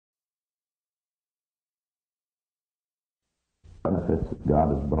benefits that God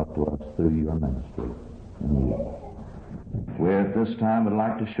has brought to us through your ministry. We at this time would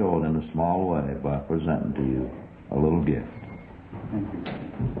like to show it in a small way by presenting to you a little gift. Thank you.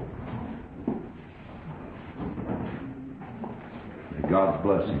 May God's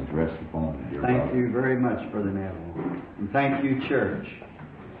blessings rest upon you, dear brother. Thank you very much, Brother Neville. And thank you, church.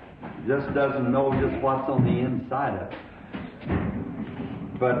 Just doesn't know just what's on the inside of it.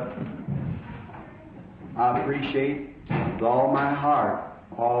 But I appreciate with all my heart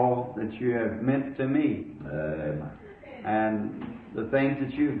all that you have meant to me. And the things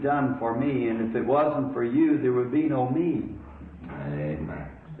that you've done for me. And if it wasn't for you, there would be no me. Amen.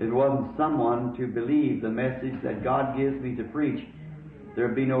 If it wasn't someone to believe the message that God gives me to preach,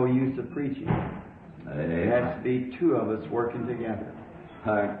 there'd be no use of preaching. It has to be two of us working together.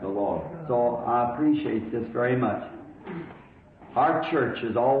 Thank the Lord. So I appreciate this very much. Our church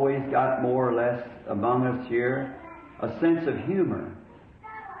has always got more or less among us here a sense of humor.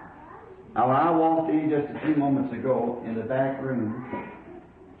 Now, when I walked in just a few moments ago in the back room,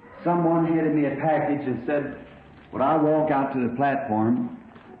 someone handed me a package and said, would I walk out to the platform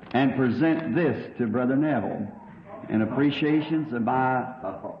and present this to Brother Neville in appreciations of my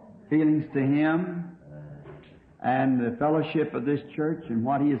feelings to him and the fellowship of this church and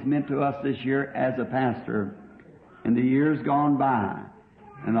what he has meant to us this year as a pastor in the years gone by,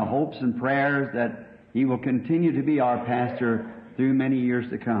 and the hopes and prayers that he will continue to be our pastor through many years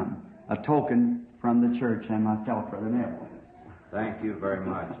to come. A token from the church and myself, Brother Neville. Thank you very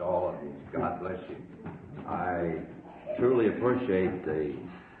much, all of you. God bless you. I truly appreciate the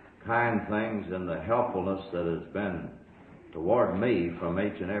kind things and the helpfulness that has been toward me from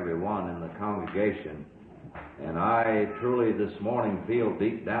each and every one in the congregation. And I truly this morning feel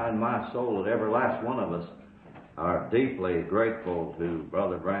deep down in my soul that every last one of us are deeply grateful to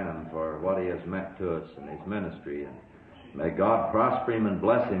Brother Branham for what he has meant to us in his ministry. And may God prosper him and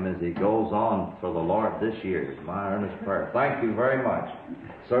bless him as he goes on for the Lord this year, is my earnest prayer. Thank you very much.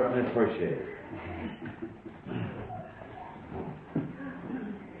 Certainly appreciate it.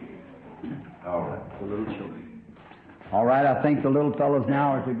 All right. The little children. All right, I think the little fellows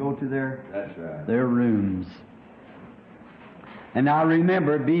now are to go to their rooms. And now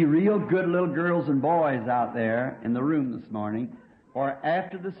remember, be real good little girls and boys out there in the room this morning, or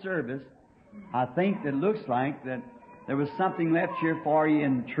after the service, I think that looks like that there was something left here for you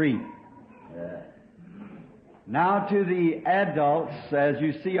in the tree. Now to the adults, as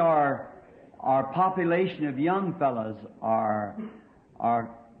you see our population of young fellows are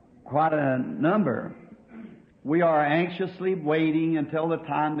quite a number. We are anxiously waiting until the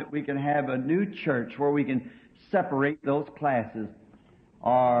time that we can have a new church where we can separate those classes.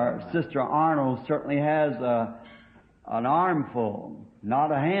 Our Sister Arnold certainly has an armful,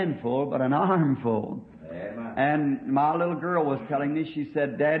 not a handful, but an armful. Amen. And my little girl was telling me, she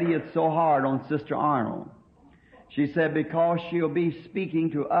said, Daddy, it's so hard on Sister Arnold. She said, because she'll be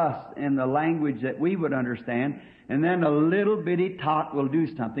speaking to us in the language that we would understand, and then a little bitty tot will do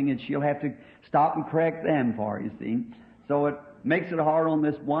something, and she'll have to stop and correct them for her, you see. So it makes it hard on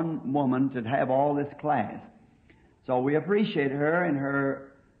this one woman to have all this class. So we appreciate her and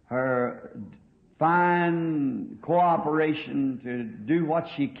her fine cooperation to do what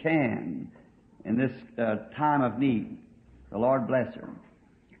she can in this time of need. The Lord bless her.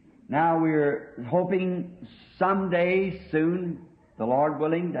 Now we're hoping someday soon, the Lord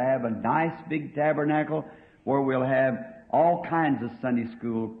willing, to have a nice big tabernacle where we'll have all kinds of Sunday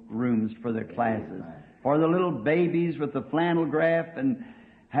school rooms for the classes. For the little babies with the flannel graph, and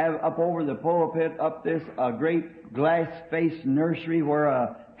have up over the pulpit, up this a great glass-faced nursery where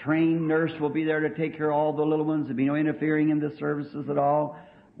a trained nurse will be there to take care of all the little ones. There'll be no interfering in the services at all.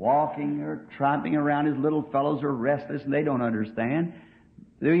 Walking or tramping around, his little fellows are restless and they don't understand.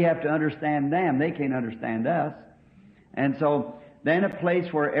 We have to understand them. They can't understand us. And so then a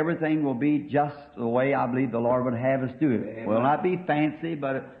place where everything will be just the way I believe the Lord would have us do it. Amen. Will not be fancy,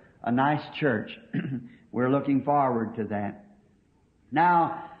 but a nice church. We're looking forward to that.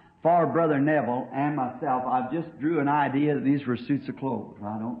 Now, for Brother Neville and myself, I've just drew an idea that these were suits of clothes.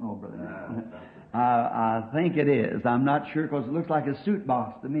 I don't know, Brother Neville. I think it is. I'm not sure because it looks like a suit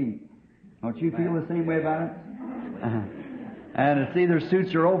box to me. Don't you feel the same way about it? And it's either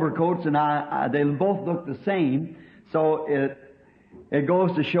suits or overcoats, and they both look the same. So it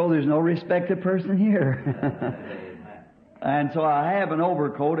goes to show there's no respected person here. And so I have an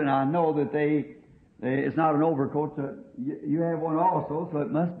overcoat, and I know that it's not an overcoat. So you have one also, so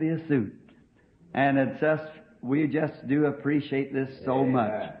it must be a suit. And we just do appreciate this so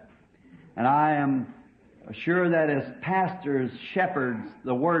much. And I am sure that as pastors, shepherds,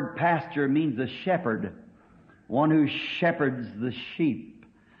 the word pastor means a shepherd. one who shepherds the sheep.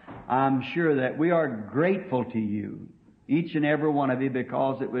 I'm sure that we are grateful to you, each and every one of you,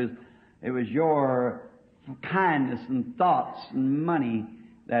 because it was your kindness and thoughts and money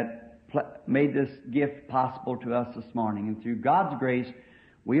that made this gift possible to us this morning. And through God's grace,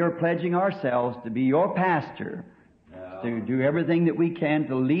 we are pledging ourselves to be your pastor, to do everything that we can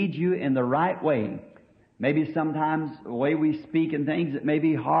to lead you in the right way. Maybe sometimes the way we speak and things, it may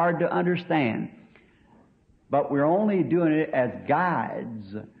be hard to understand. But we're only doing it as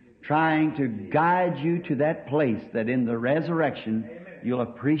guides, trying to guide you to that place that in the resurrection you'll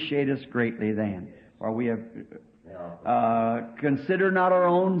appreciate us greatly then. For we have considered not our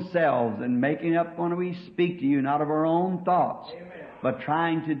own selves and making up when we speak to you, not of our own thoughts, but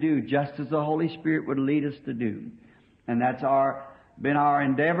trying to do just as the Holy Spirit would lead us to do. And that's been our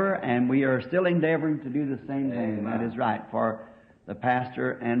endeavor, and we are still endeavoring to do the same thing. That is right, for the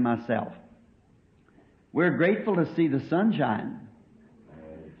pastor and myself. We're grateful to see the sunshine.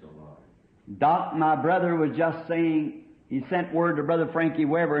 Doc, my brother, was just saying, he sent word to Brother Frankie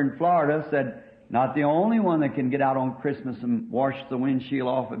Weber in Florida, said, not the only one that can get out on Christmas and wash the windshield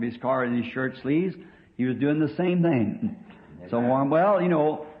off of his car in his shirt sleeves. He was doing the same thing. So, well, you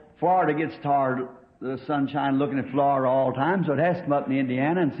know, Florida gets tired, the sunshine, looking at Florida all the time, so it has to come up in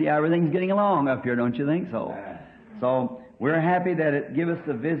Indiana and see how everything's getting along up here, don't you think so? So, we're happy that it gave us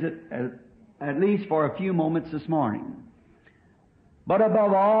a visit, at least for a few moments this morning. But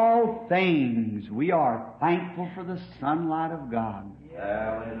above all things, we are thankful for the sunlight of God.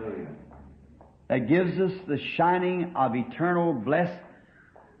 Hallelujah. That gives us the shining of eternal bliss.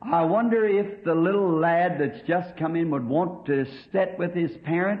 I wonder if the little lad that's just come in would want to sit with his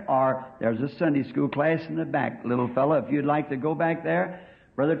parent, or there's a Sunday school class in the back, little fellow. If you'd like to go back there,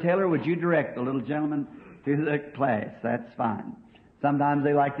 Brother Taylor, would you direct the little gentleman to the class? That's fine. Sometimes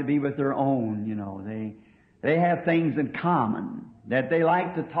they like to be with their own, you know. They have things in common that they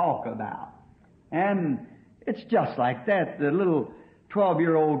like to talk about. And it's just like that. The little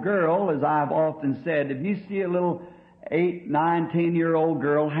 12-year-old girl, as I've often said, if you see a little 8, 9, 10-year-old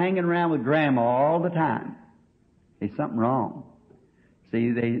girl hanging around with Grandma all the time, there's something wrong.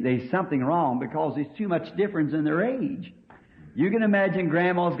 See, there's something wrong because there's too much difference in their age. You can imagine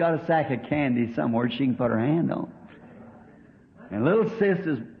Grandma's got a sack of candy somewhere she can put her hand on. And little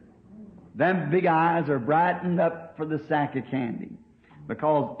sisters, them big eyes are brightened up for the sack of candy.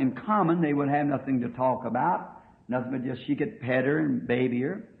 Because in common they would have nothing to talk about. Nothing but just she could pet her and baby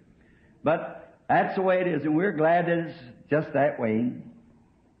her. But that's the way it is, and we're glad that it's just that way.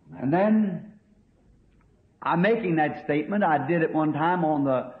 And then, I'm making that statement. I did it one time on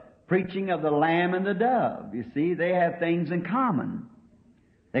the preaching of the lamb and the dove. You see, they have things in common.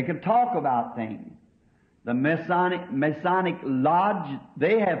 They can talk about things. The Masonic Lodge,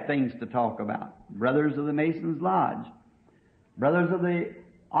 they have things to talk about. Brothers of the Masons Lodge. Brothers of the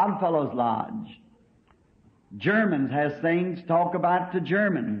Oddfellows Lodge. Germans has things talk about to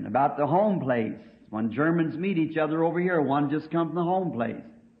German, about the home place. When Germans meet each other over here, one just comes from the home place.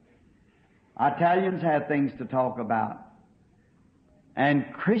 Italians have things to talk about. And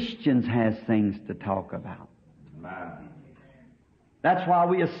Christians has things to talk about. That's why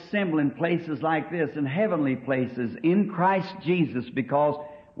we assemble in places like this, in heavenly places, in Christ Jesus, because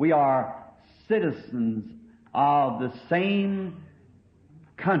we are citizens of the same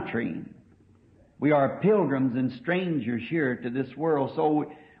country. We are pilgrims and strangers here to this world,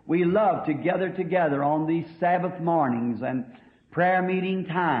 so we love to gather together on these Sabbath mornings and prayer meeting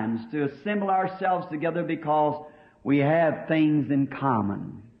times to assemble ourselves together because we have things in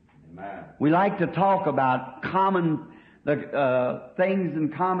common. Amen. We like to talk about the things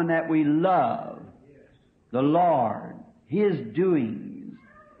in common that we love, the Lord, His doings,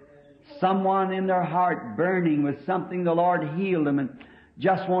 someone in their heart burning with something the Lord healed them and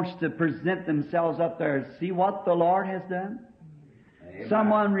just wants to present themselves up there and see what the Lord has done. Amen.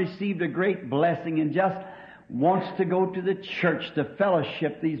 Someone received a great blessing and just wants to go to the church to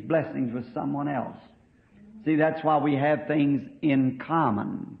fellowship these blessings with someone else. See, that's why we have things in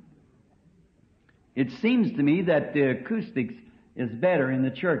common. It seems to me that the acoustics is better in the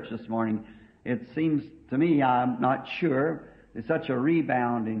church this morning. It seems to me, I'm not sure, there's such a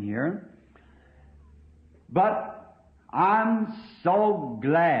rebound in here. But I'm so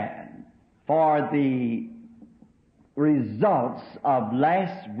glad for the results of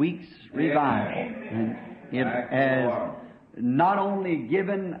last week's revival. And it has not only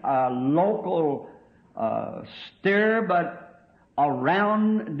given a local stir, but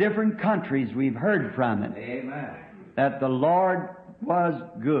around different countries we've heard from it. Amen. That the Lord was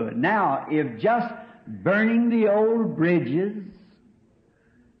good. Now, if just burning the old bridges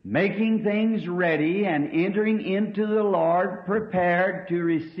making things ready and entering into the Lord prepared to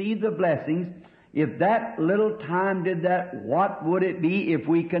receive the blessings. If that little time did that, what would it be if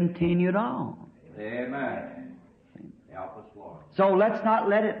we continued on? Amen. Help us, Lord. So let's not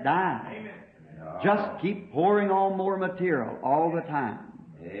let it die. Amen. Just keep pouring on more material all the time.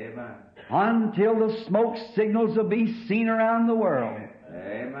 Amen. Until the smoke signals will be seen around the world.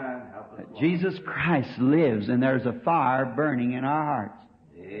 Amen. Help us, That Lord. Jesus Christ lives and there's a fire burning in our hearts.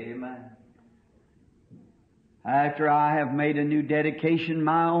 Amen. After I have made a new dedication,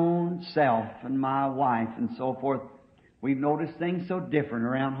 my own self and my wife and so forth, we've noticed things so different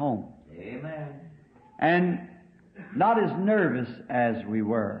around home. Amen. And not as nervous as we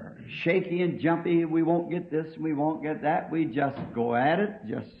were. Shaky and jumpy, we won't get this, we won't get that. We just go at it,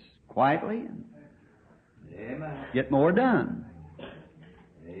 just quietly, and Amen. get more done.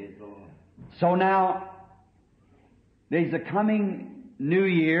 Praise the Lord. So now, there's a coming new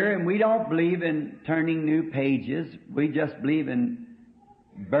year, and we don't believe in turning new pages. We just believe in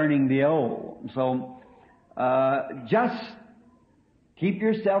burning the old. So, just keep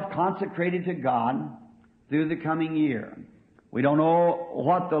yourself consecrated to God through the coming year. We don't know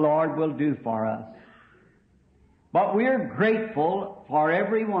what the Lord will do for us. But we're grateful for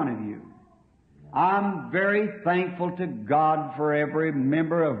every one of you. I'm very thankful to God for every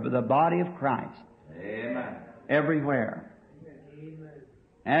member of the body of Christ. Amen. Everywhere.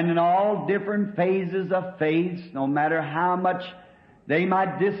 And in all different phases of faith, no matter how much they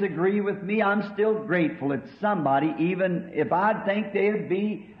might disagree with me, I'm still grateful that somebody, even if I think there'd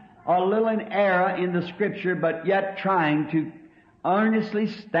be a little in error in the Scripture, but yet trying to earnestly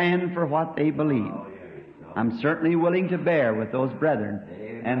stand for what they believe. I'm certainly willing to bear with those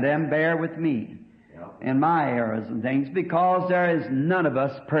brethren, and them bear with me in my errors and things, because there is none of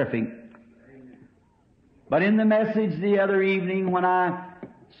us perfect. But in the message the other evening when I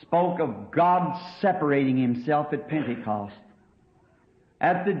spoke of God separating Himself at Pentecost,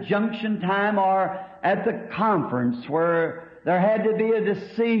 at the junction time or at the conference where there had to be a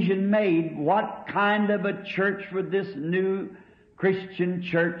decision made, what kind of a church would this new Christian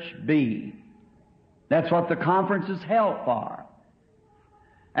church be? That's what the conference is held for.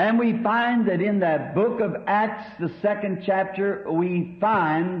 And we find that in that book of Acts, the 2nd chapter, we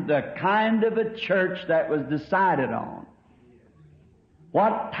find the kind of a church that was decided on.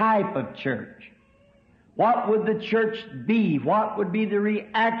 What type of church? What would the church be? What would be the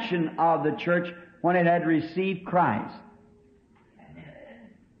reaction of the church when it had received Christ?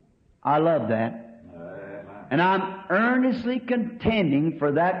 I love that. And I'm earnestly contending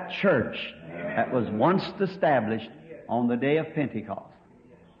for that church that was once established on the day of Pentecost.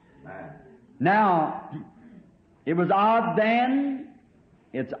 Now, it was odd then,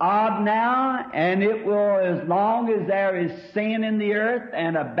 it's odd now, and it will, as long as there is sin in the earth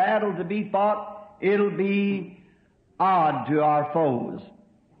and a battle to be fought, it'll be odd to our foes.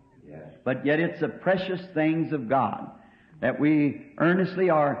 But yet it's the precious things of God that we earnestly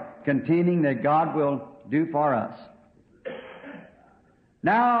are contending that God will do for us.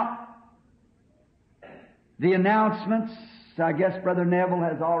 Now, the announcements, I guess Brother Neville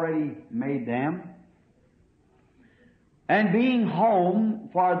has already made them. And being home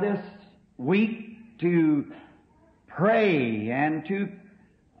for this week to pray and to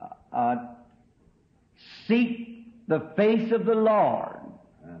seek the face of the Lord.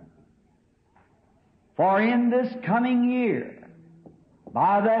 For in this coming year,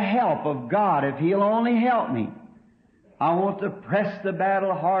 by the help of God, if He'll only help me, I want to press the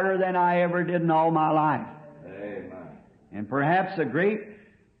battle harder than I ever did in all my life. Amen. And perhaps a great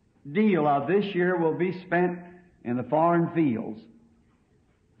deal of this year will be spent in the foreign fields,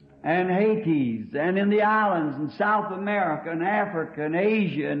 and Haiti, and in the islands, and South America, and Africa, and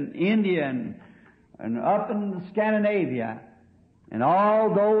Asia, and India, and up in Scandinavia. And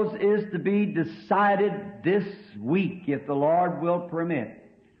all those is to be decided this week, if the Lord will permit.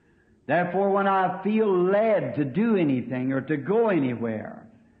 Therefore, when I feel led to do anything or to go anywhere,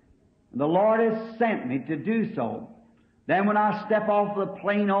 the Lord has sent me to do so. Then when I step off the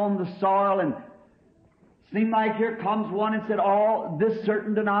plane on the soil and seem like here comes one and said, oh, this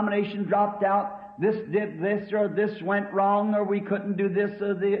certain denomination dropped out, this did this, or this went wrong, or we couldn't do this,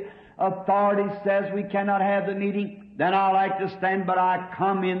 or the authority says we cannot have the meeting, then I like to stand, but I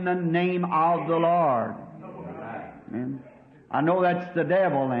come in the name of the Lord. Amen. I know that's the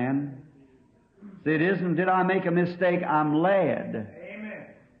devil then. See, it isn't, did I make a mistake? I'm led. Amen.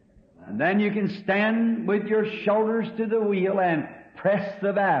 And then you can stand with your shoulders to the wheel and press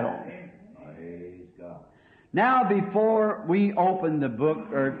the battle. Praise God. Now, before we open the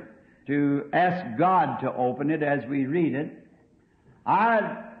book, or to ask God to open it as we read it,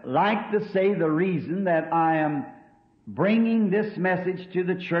 I like to say the reason that I am bringing this message to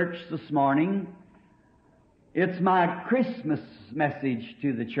the church this morning. It's my Christmas message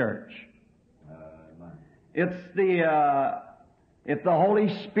to the church. It's if the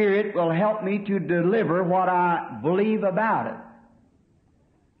Holy Spirit will help me to deliver what I believe about it.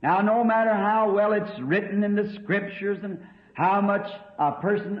 Now, no matter how well it's written in the Scriptures and how much a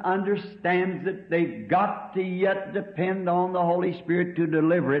person understands it, they've got to yet depend on the Holy Spirit to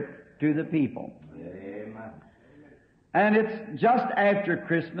deliver it to the people. Amen. And it's just after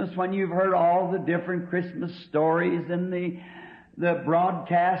Christmas, when you've heard all the different Christmas stories and the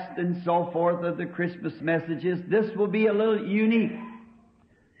broadcast and so forth of the Christmas messages, this will be a little unique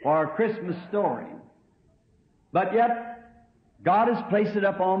for a Christmas story. But yet, God has placed it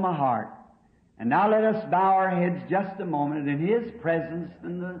up on my heart. And now let us bow our heads just a moment in His presence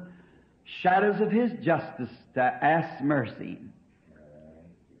and the shadows of His justice to ask mercy.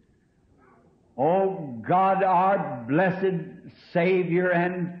 Oh God, our blessed Savior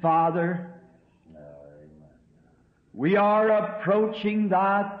and Father, we are approaching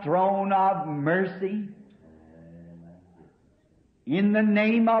Thy throne of mercy. In the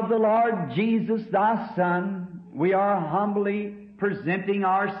name of the Lord Jesus, Thy Son, we are humbly presenting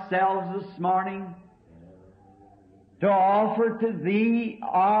ourselves this morning to offer to Thee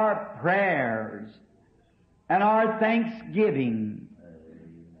our prayers and our thanksgiving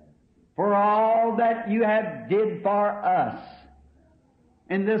for all that You have did for us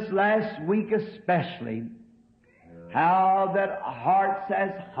in this last week especially. How that hearts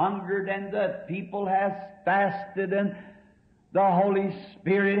has hungered and the people has fasted and the Holy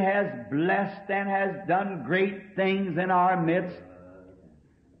Spirit has blessed and has done great things in our midst.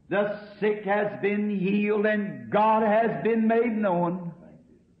 The sick has been healed and God has been made known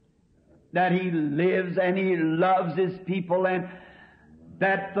that He lives and He loves His people, and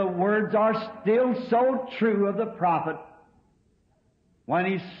that the words are still so true of the prophet when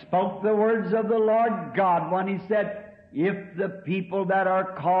he spoke the words of the Lord God, when he said, "If the people that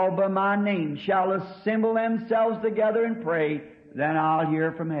are called by My name shall assemble themselves together and pray, then I'll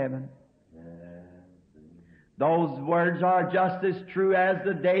hear from heaven." Those words are just as true as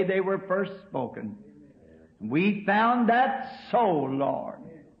the day they were first spoken. We found that so, Lord.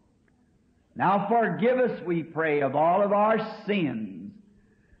 Now forgive us, we pray, of all of our sins,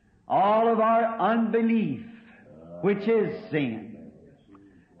 all of our unbelief, which is sin.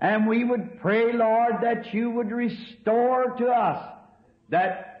 And we would pray, Lord, that You would restore to us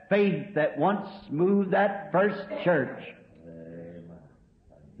that faith that once moved that first church.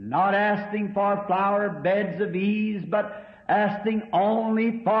 Not asking for flower beds of ease, but asking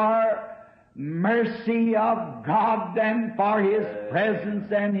only for mercy of God and for His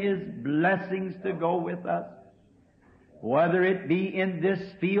presence and His blessings to go with us. Whether it be in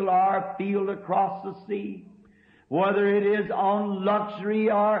this field or a field across the sea, whether it is on luxury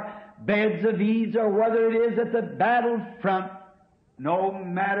or beds of ease, or whether it is at the battlefront, no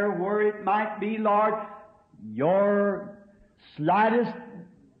matter where it might be, Lord, Your slightest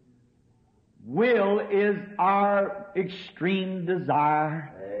will is our extreme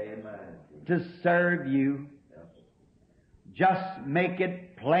desire. Amen. To serve You. Just make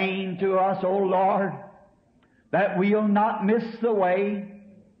it plain to us, O Lord, that we'll not miss the way,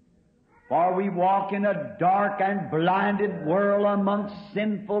 for we walk in a dark and blinded world amongst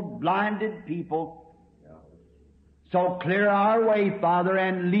sinful, blinded people. So clear our way, Father,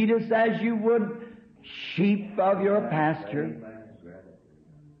 and lead us as You would sheep of Your pasture.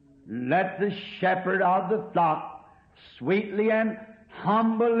 Let the shepherd of the flock sweetly and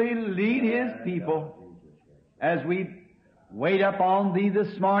humbly lead his people as we wait upon Thee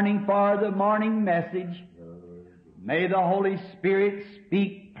this morning for the morning message. May the Holy Spirit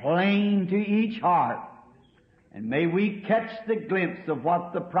speak plain to each heart, and may we catch the glimpse of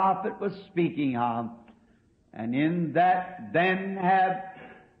what the prophet was speaking of, and in that then have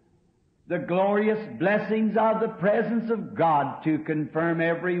the glorious blessings of the presence of God to confirm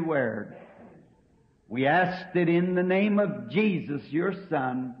every word. We ask it in the name of Jesus, Your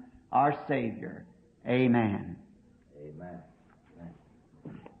Son, our Savior. Amen. Amen.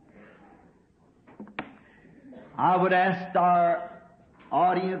 I would ask our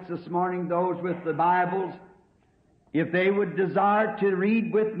audience this morning, those with the Bibles, if they would desire to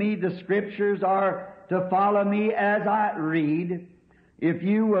read with me the Scriptures or to follow me as I read, if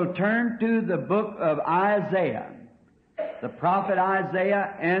you will turn to the book of Isaiah, the prophet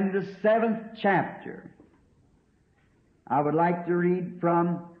Isaiah, and the 7th chapter. I would like to read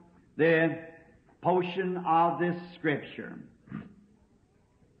from the portion of this Scripture.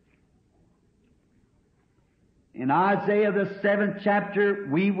 In Isaiah the 7th chapter,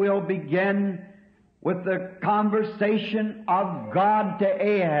 we will begin with the conversation of God to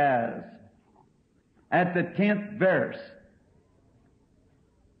Ahaz at the 10th verse.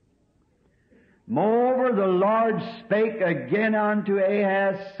 Moreover, the Lord spake again unto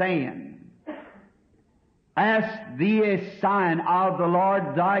Ahaz, saying, Ask thee a sign of the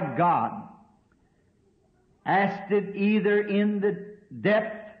Lord thy God. Ask it either in the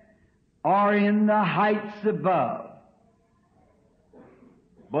depth or in the heights above.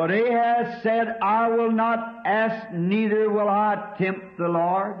 But Ahaz said, I will not ask, neither will I tempt the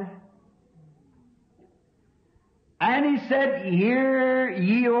Lord. And he said, Hear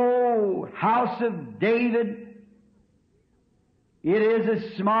ye, O house of David, it is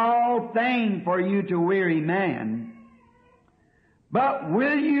a small thing for you to weary man. But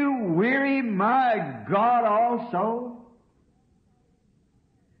will you weary my God also?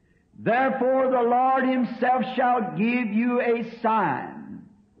 Therefore the Lord himself shall give you a sign.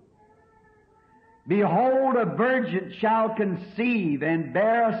 Behold, a virgin shall conceive and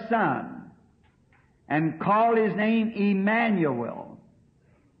bear a son, and call his name Emmanuel.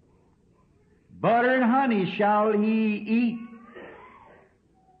 Butter and honey shall he eat,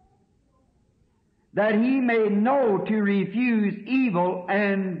 that he may know to refuse evil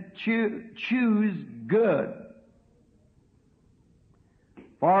and choose good.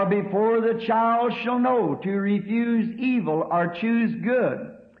 For before the child shall know to refuse evil or choose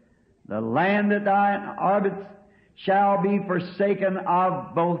good, the land that thou inhabitest shall be forsaken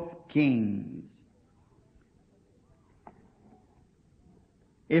of both kings.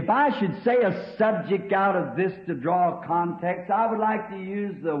 If I should say a subject out of this to draw context, I would like to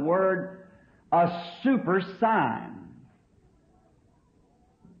use the word a super sign.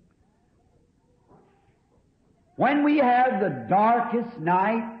 When we have the darkest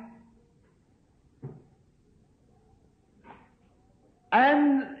night,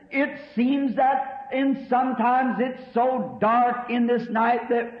 and it seems that sometimes it's so dark in this night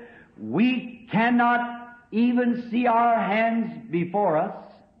that we cannot even see our hands before us,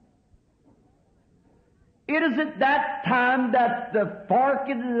 it is at that time that the forked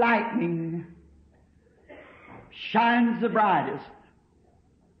lightning shines the brightest.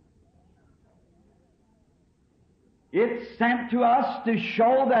 It's sent to us to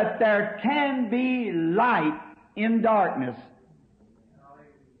show that there can be light in darkness.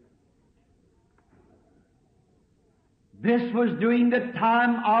 This was during the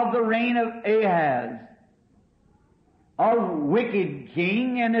time of the reign of Ahaz, a wicked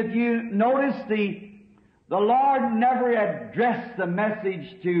king, and if you notice the Lord never addressed the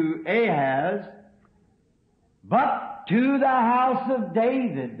message to Ahaz, but to the house of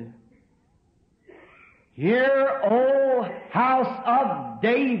David. Hear, O house of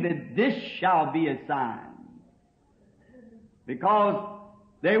David, this shall be a sign. Because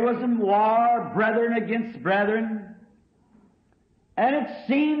there was in war, brethren against brethren, and it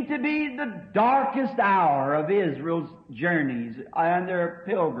seemed to be the darkest hour of Israel's journeys and their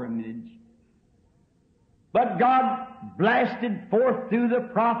pilgrimage. But God blasted forth through the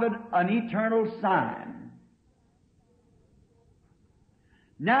prophet an eternal sign.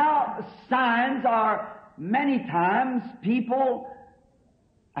 Now, signs are many times people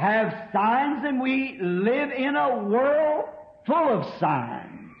have signs, and we live in a world full of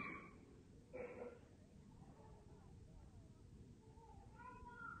signs.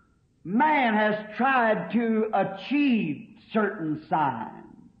 Man has tried to achieve certain signs.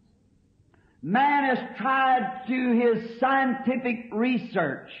 Man has tried to his scientific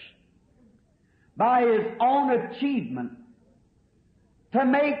research by his own achievement to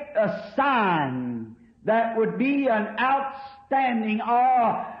make a sign that would be an outstanding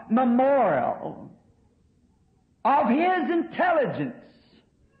memorial of his intelligence,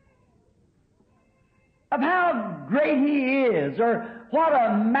 of how great he is, or what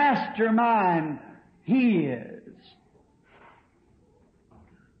a mastermind he is.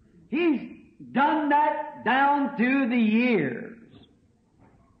 He's done that down through the years.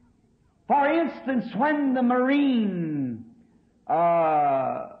 For instance, when the marine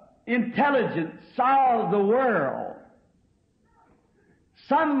intelligence saw the world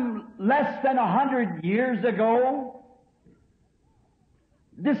some less than 100 years ago,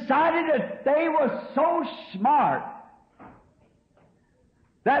 decided that they were so smart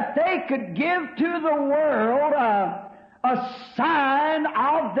that they could give to the world a sign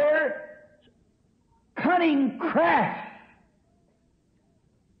of their cunning craft,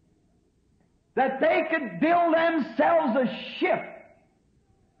 that they could build themselves a ship,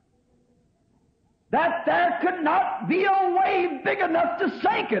 that there could not be a wave big enough to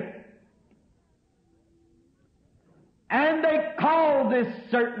sink it. And they called this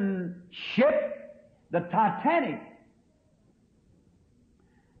certain ship the Titanic.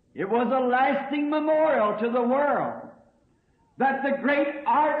 It was a lasting memorial to the world that the great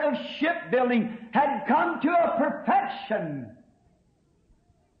art of shipbuilding had come to a perfection,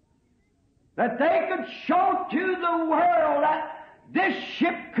 that they could show to the world that this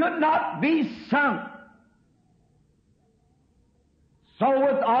ship could not be sunk. So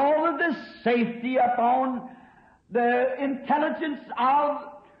with all of this safety upon the intelligence of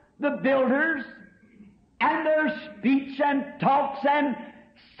the builders and their speech and talks and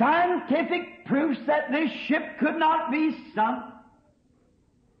scientific proofs that this ship could not be sunk,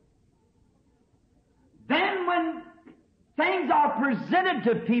 then when things are presented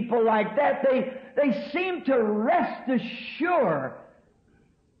to people like that, they seem to rest assured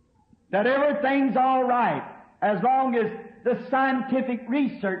that everything's all right as long as the scientific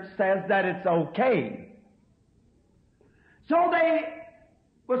research says that it's okay. So they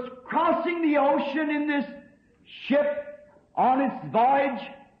was crossing the ocean in this ship on its voyage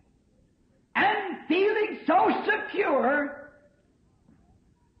and feeling so secure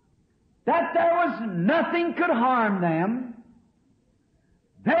that there was nothing could harm them.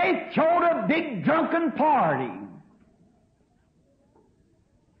 They throwed a big drunken party.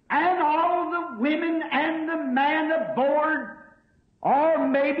 And all the women and the man aboard, or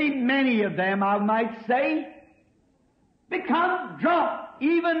maybe many of them, I might say, become drunk.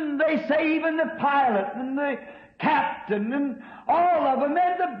 Even, they say, even the pilot and the captain and all of them,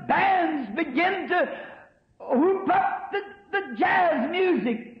 and the bands begin to whoop up the jazz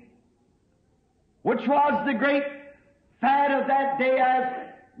music, which was the great fad of that day as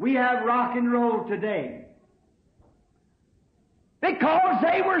we have rock and roll today. Because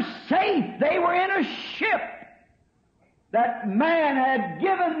they were safe. They were in a ship that man had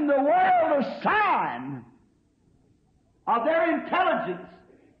given the world a sign of their intelligence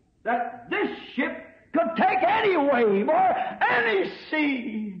that this ship could take any wave or any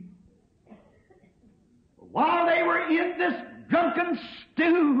sea. While they were in this drunken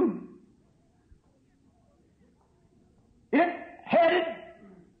stew, it headed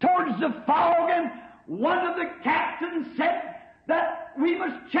towards the fog, and one of the captains said that we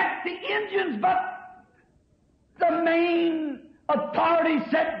must check the engines, but the main authority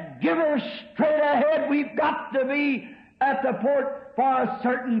said, give her straight ahead. We've got to be at the port for a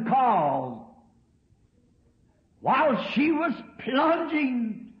certain cause. While she was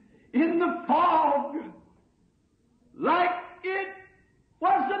plunging in the fog, like it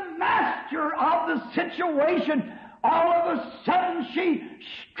was the master of the situation, all of a sudden she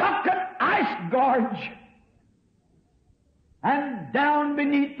struck an ice gorge, and down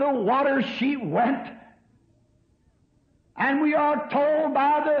beneath the water she went. And we are told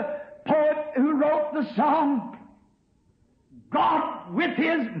by the poet who wrote the song, God with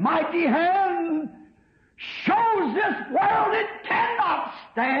His mighty hand shows this world it cannot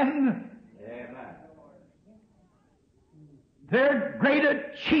stand. Amen. Their great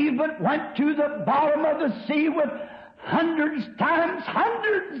achievement went to the bottom of the sea with hundreds times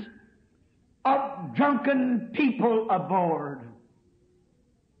hundreds of drunken people aboard.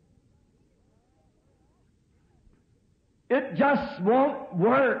 It just won't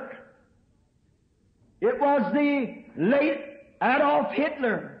work. It was the late Adolf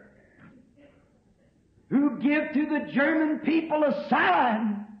Hitler who gave to the German people a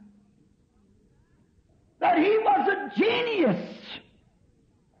sign that he was a genius.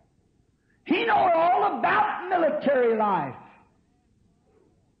 He knew all about military life.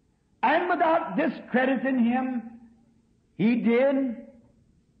 And without discrediting him, he did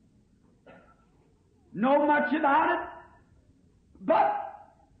know much about it,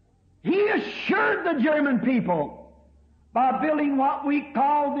 but he assured the German people by building what we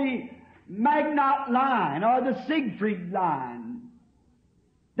call the Maginot Line or the Siegfried Line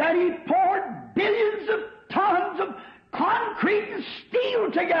that he poured billions of tons of concrete and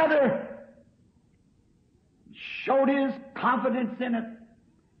steel together, showed his confidence in it,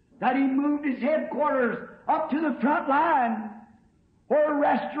 that he moved his headquarters up to the front line where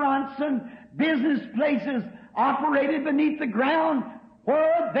restaurants and business places operated beneath the ground,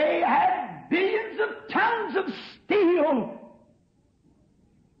 where they had billions of tons of steel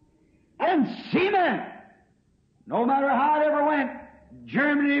and cement. No matter how it ever went,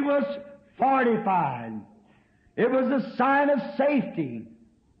 Germany was fortified. It was a sign of safety.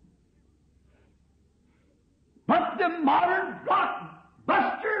 But the modern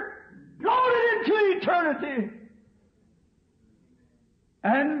blockbuster blown it into eternity.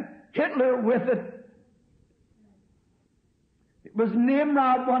 And Hitler with it. It was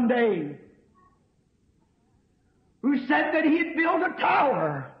Nimrod one day who said that he'd build a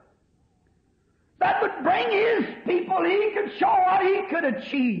tower that would bring his people, he could show what he could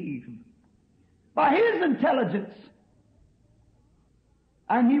achieve by his intelligence.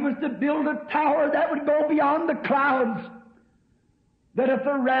 And he was to build a tower that would go beyond the clouds, that if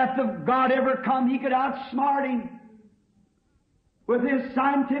the wrath of God ever come, he could outsmart him. With his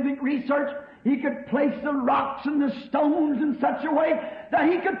scientific research, he could place the rocks and the stones in such a way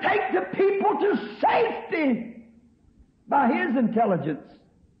that he could take the people to safety by his intelligence.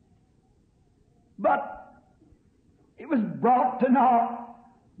 But it was brought to naught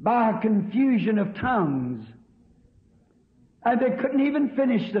by a confusion of tongues. And they couldn't even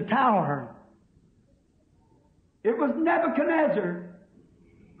finish the tower. It was Nebuchadnezzar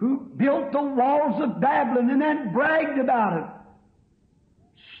who built the walls of Babylon and then bragged about it.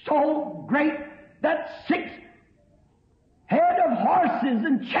 So great that 6 head of horses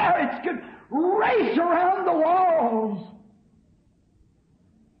and chariots could race around the walls.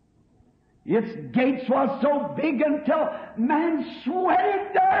 Its gates was so big until man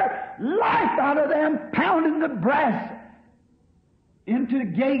sweated their life out of them, pounding the brass into the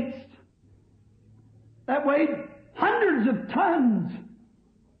gates that weighed hundreds of tons.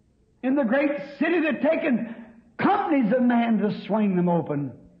 In the great city that had taken companies of men to swing them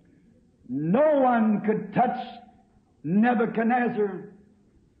open. No one could touch Nebuchadnezzar.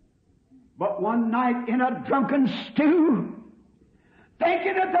 But one night in a drunken stew,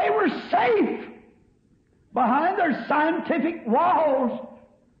 thinking that they were safe behind their scientific walls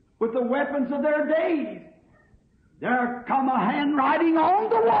with the weapons of their days, there come a handwriting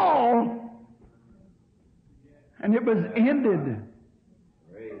on the wall, and it was ended.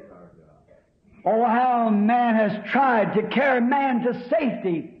 Oh, how man has tried to carry man to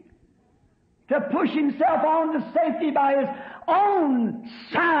safety, to push himself on to safety by his own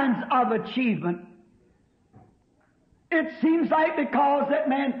signs of achievement. It seems like because that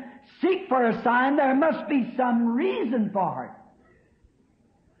man seek for a sign, there must be some reason for it.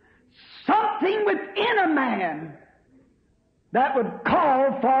 Something within a man that would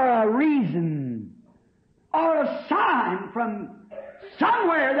call for a reason or a sign from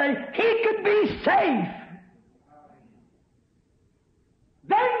somewhere that he could be safe.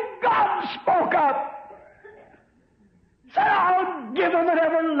 Then God spoke up, said, I'll give him an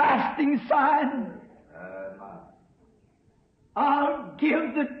everlasting sign. I'll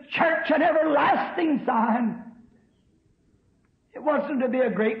give the church an everlasting sign. It wasn't to be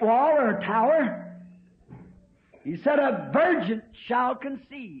a great wall or a tower. He said, a virgin shall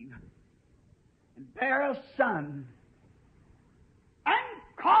conceive and bear a son, and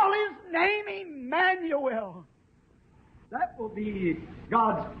call his name Emmanuel. That will be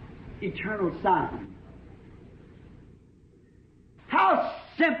God's eternal sign. How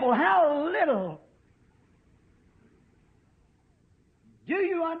simple, how little. Do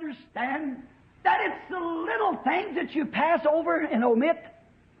you understand that it's the little things that you pass over and omit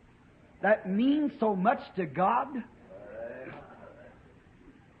that mean so much to God?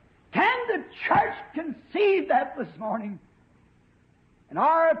 Can the church conceive that this morning? And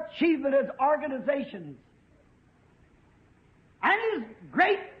our achievement as organizations and as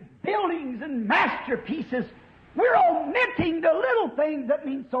great buildings and masterpieces, we're omitting the little things that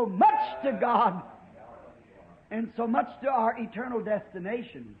mean so much to God and so much to our eternal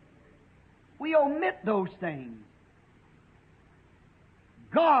destination. We omit those things.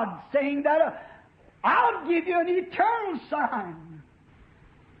 God saying that I'll give you an eternal sign.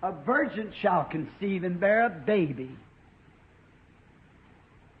 A virgin shall conceive and bear a baby.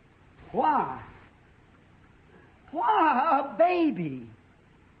 Why? Why a baby?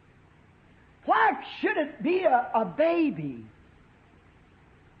 Why should it be a baby?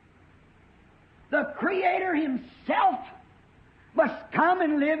 The Creator Himself must come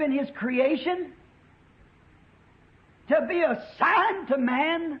and live in His creation to be a sign to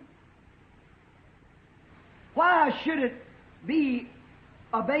man. Why should it be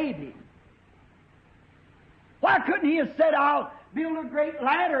a baby? Why couldn't He have said, I'll build a great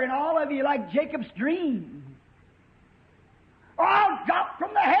ladder and all of you like Jacob's dream? Or I'll drop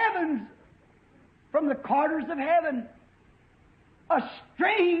from the heavens, from the quarters of heaven, a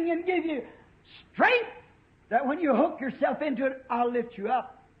string and give you strength that when you hook yourself into it, I'll lift you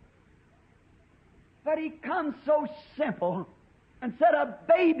up. But He comes so simple and said a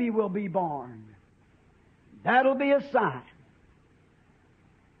baby will be born. That'll be a sign.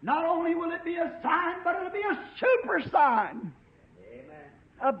 Not only will it be a sign, but it'll be a super sign. Amen.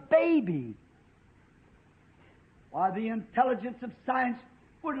 A baby. Why, the intelligence of science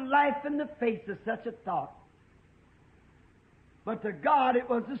would laugh in the face of such a thought. But to God it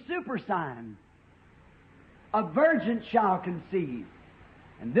was a super sign. a virgin shall conceive.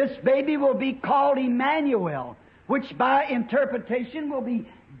 And this baby will be called Emmanuel, which by interpretation will be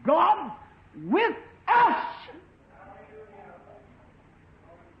God with us.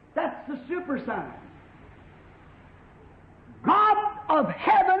 That's the super sign. God of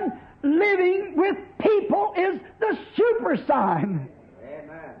heaven living with people is the super sign.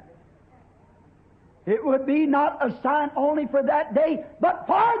 Amen. It would be not a sign only for that day, but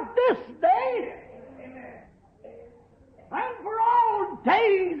for this day. And for all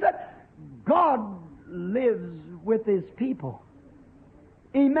days that God lives with His people.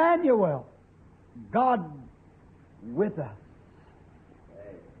 Emmanuel, God with us.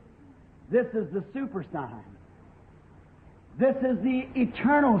 This is the super sign. This is the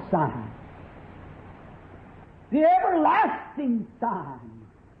eternal sign. The everlasting sign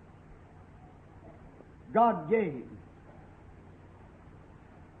God gave.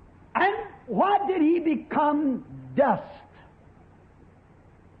 And why did He become dust?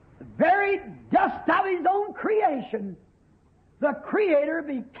 The very dust of His own creation. The Creator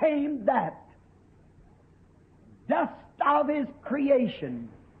became that. Dust of His creation.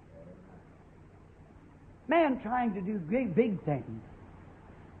 Man trying to do big things.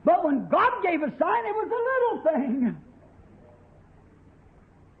 But when God gave a sign, it was a little thing.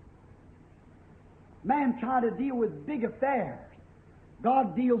 Man tried to deal with big affairs.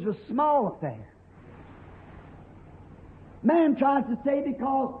 God deals with small affairs. Man tries to say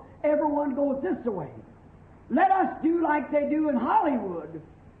because everyone goes this way, let us do like they do in Hollywood.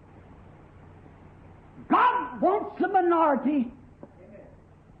 God wants the minority.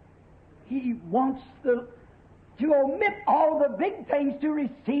 He wants to omit all the big things to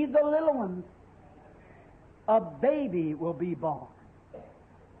receive the little ones. A baby will be born.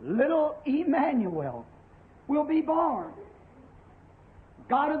 Little Emmanuel will be born.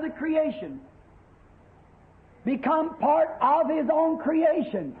 God of the creation. Become part of His own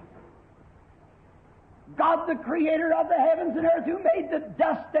creation. God the creator of the heavens and earth, who made the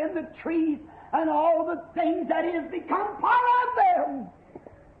dust and the trees and all the things that is, become part of them.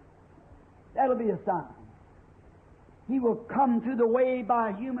 That'll be a sign. He will come through the way by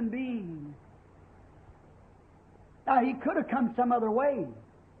a human being. Now, He could have come some other way.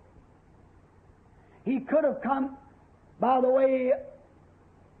 He could have come by the way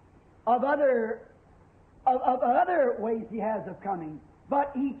of other ways He has of coming.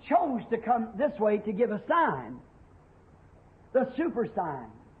 But He chose to come this way to give a sign. The super sign.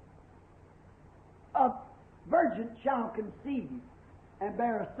 A virgin shall conceive and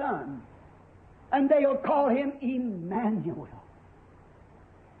bear a son, and they'll call Him Emmanuel.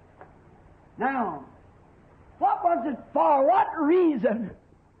 Now, what was it for? What reason?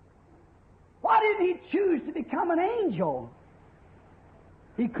 Why did He choose to become an angel?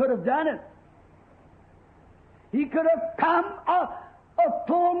 He could have done it. He could have come a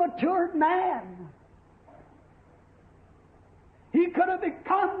full matured man. He could have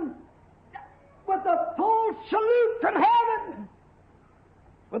become with a full salute from heaven,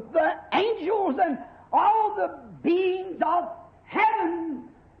 with the angels and all the beings of heaven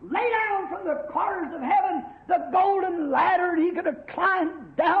lay down from the corners of heaven the golden ladder, and He could have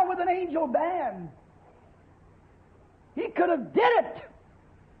climbed down with an angel band. He could have did it.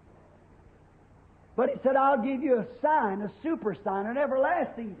 But He said, I'll give you a sign, a super sign, an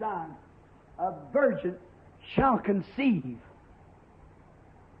everlasting sign. A virgin shall conceive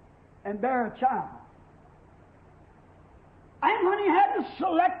and bear a child. And when He had to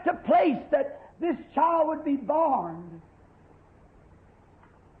select a place that this child would be born,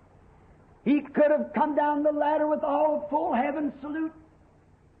 He could have come down the ladder with all full heaven salute.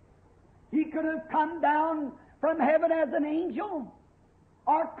 He could have come down from heaven as an angel,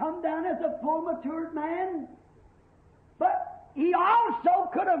 or come down as a full matured man. But He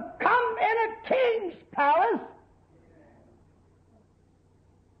also could have come in a king's palace.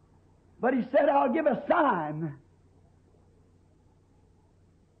 But He said, I'll give a sign.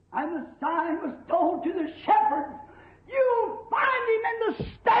 And the sign was told to the shepherds, you'll find Him in the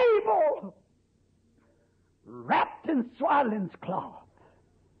stable, wrapped in swaddling's cloth.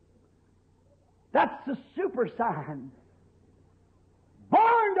 That's the super sign.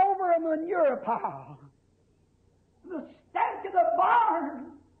 Barned over a manure pile. The stench of the barn,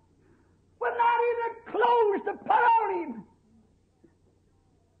 with not even clothes to put on Him.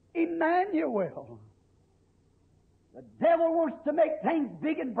 Emmanuel. The devil wants to make things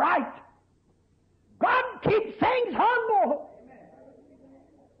big and bright. God keeps things humble.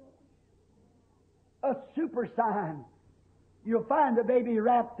 A super sign. You'll find the baby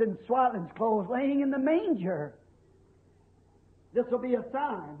wrapped in swaddling's clothes laying in the manger. This will be a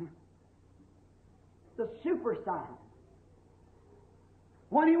sign. the super sign.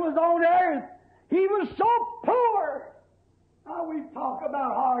 When he was on earth, he was so poor. Now we talk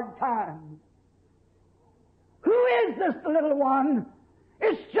about hard times. Who is this little one?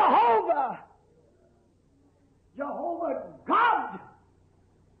 It's Jehovah. Jehovah God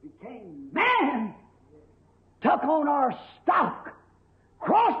became man, took on our stock,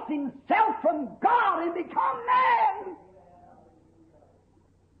 crossed himself from God and become man.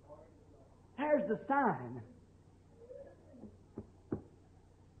 There's the sign.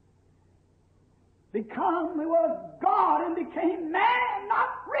 Become was God and became man, not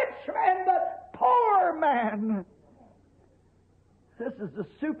rich man, but poor man. This is the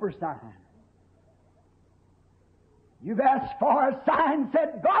super sign. You've asked for a sign,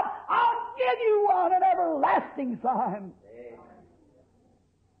 said God, I'll give you one, an everlasting sign.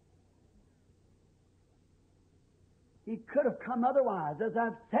 He could have come otherwise, as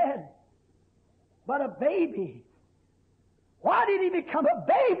I've said, but a baby. Why did he become a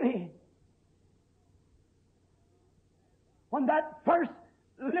baby? When that first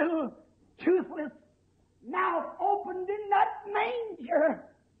little toothless mouth opened in that manger,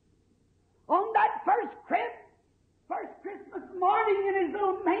 on that first Christmas morning in his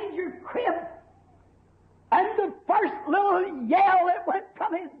little manger crib, and the first little yell that went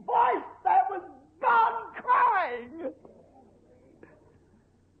from his voice, that was God crying.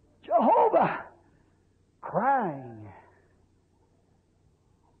 Jehovah crying.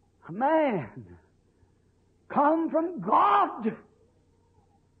 A man come from God and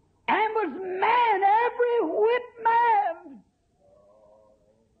was man, every whit man.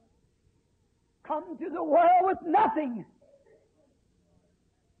 Come to the world with nothing,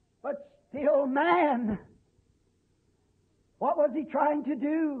 but still man. What was he trying to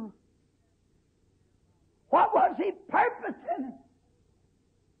do? What was he purposing?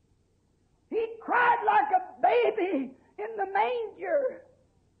 He cried like a baby in the manger.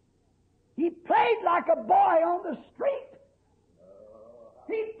 He played like a boy on the street.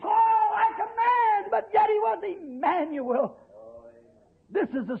 He toiled like a man, but yet he was Emmanuel. This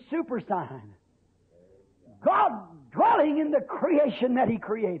is a super sign. God dwelling in the creation that He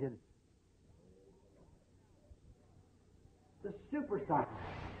created. The super sign.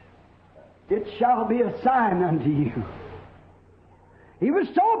 It shall be a sign unto you. He was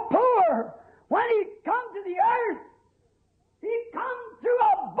so poor when He come to the earth. He come through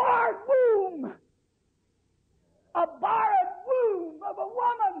a barred womb. A barred womb of a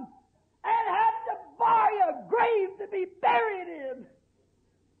woman, and had to buy a grave to be buried in.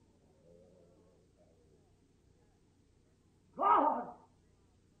 God,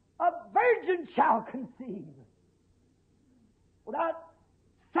 a virgin shall conceive without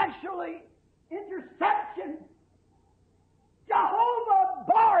sexually interception. Jehovah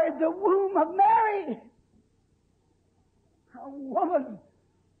barred the womb of Mary. A woman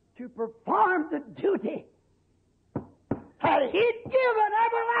to perform the duty. Had He given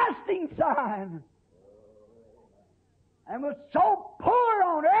everlasting sign, and was so poor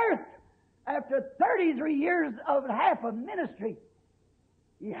on earth after 33 years of half of ministry,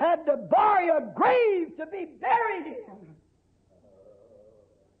 he had to buy a grave to be buried in.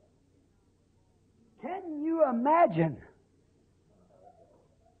 Can you imagine?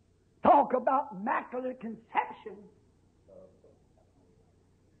 Talk about immaculate conception.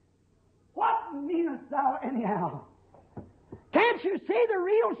 What meanest thou anyhow? Can't you see the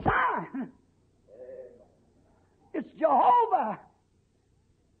real sign? It's Jehovah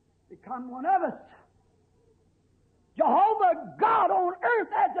become one of us. Jehovah God on earth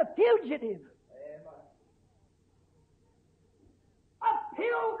as a fugitive. A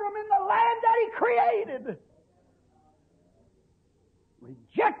pilgrim in the land that He created.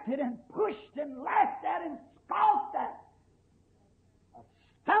 Rejected and pushed and laughed at and scoffed at. A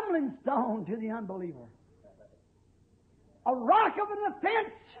stumbling stone to the unbeliever. A rock of an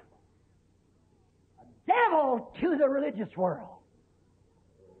offense. A devil to the religious world.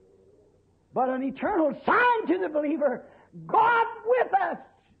 But an eternal sign to the believer. God with us.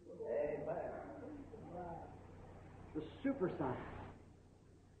 Amen. The super sign.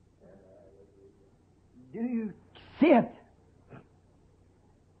 Do you see it?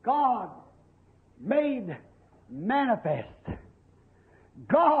 God made manifest.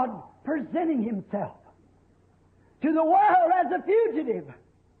 God presenting Himself to the world as a fugitive.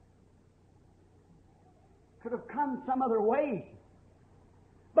 Could have come some other way,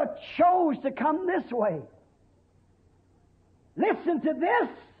 but chose to come this way. Listen to this.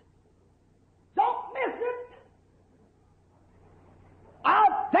 Don't miss it.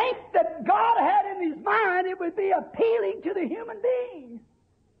 I think that God had in His mind it would be appealing to the human being.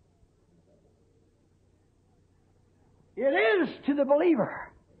 It is to the believer.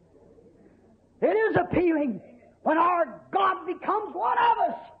 It is appealing when our God becomes one of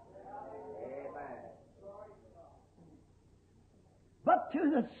us. But to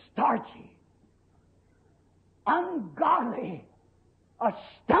the starchy, ungodly, a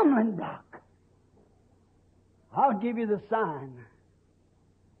stumbling block. I'll give you the sign.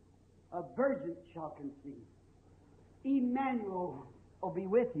 A virgin shall conceive. Emmanuel will be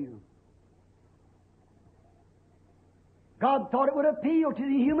with you. God thought it would appeal to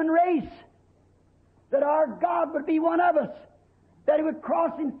the human race that our God would be one of us, that He would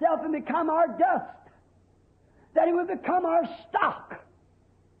cross Himself and become our dust, that He would become our stock,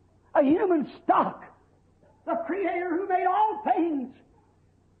 a human stock, the Creator who made all things.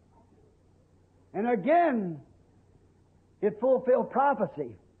 And again, it fulfilled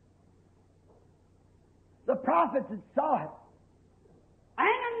prophecy. The prophets had saw it. And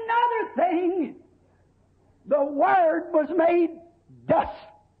another thing, the Word was made dust,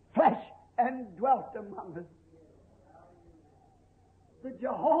 flesh, and dwelt among us. The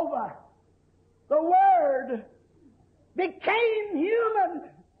Jehovah, the Word, became human,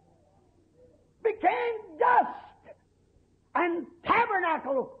 became dust, and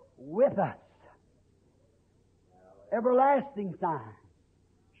tabernacled with us. Everlasting sign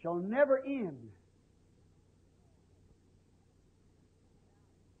shall never end.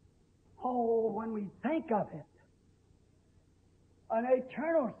 Oh, when we think of it, an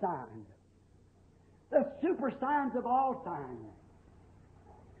eternal sign, the super signs of all signs,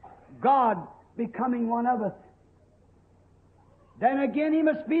 God becoming one of us. Then again, He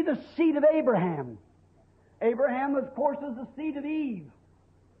must be the seed of Abraham. Abraham, of course, was the seed of Eve.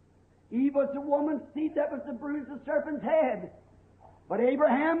 Eve was the woman's seed that was to bruise the serpent's head. But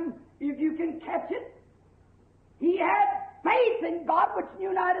Abraham, if you can catch it, he had faith in God which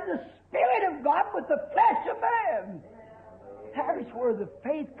united the Spirit of God with the flesh of man. That's where the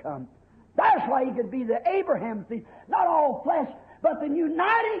faith comes. That's why he could be the Abraham seed. Not all flesh, but the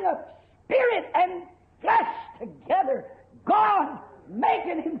uniting of spirit and flesh together. God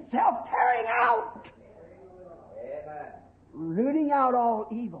making Himself, tearing out, rooting out all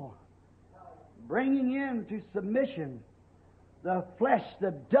evil, bringing into submission the flesh,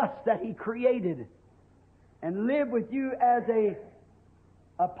 the dust that He created, and live with you as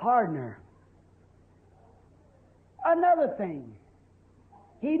a partner. Another thing,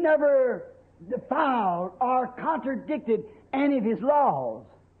 He never defiled or contradicted any of His laws.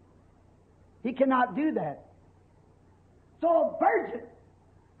 He cannot do that. So a virgin,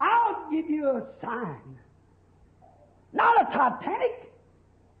 I'll give you a sign. Not a Titanic,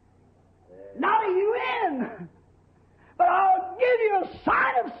 not a UN, but I'll give you a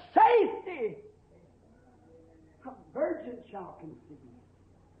sign of safety. A virgin shall conceive,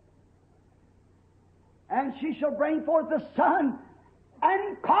 and she shall bring forth a son,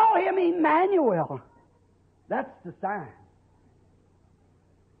 and call him Emmanuel. That's the sign.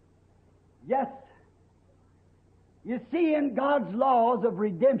 Yes, you see, in God's laws of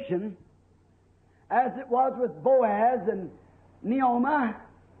redemption, as it was with Boaz and Naomi,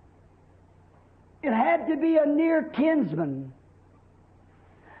 it had to be a near kinsman.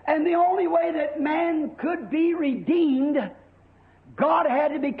 And the only way that man could be redeemed, God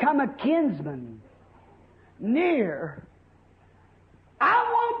had to become a kinsman. Near. I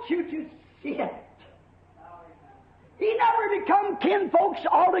want you to see it. He never become kinfolks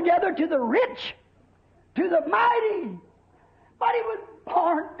altogether to the rich, to the mighty, but He was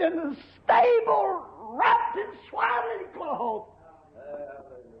born in the stable, wrapped in swaddling cloth.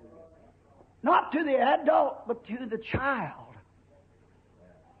 Not to the adult, but to the child.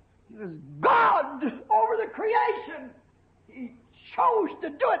 He was God over the creation. He chose to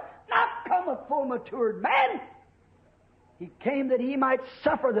do it, not come a full matured man. He came that He might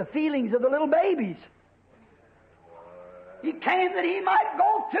suffer the feelings of the little babies. He came that He might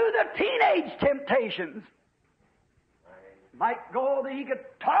go through the teenage temptations. Might go that He could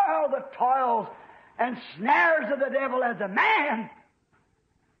toil the toils and snares of the devil as a man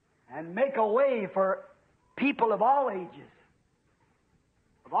and make a way for people of all ages.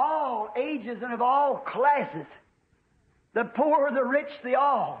 Of all ages and of all classes. The poor, the rich, the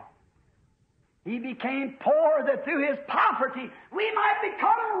all. He became poor that through His poverty we might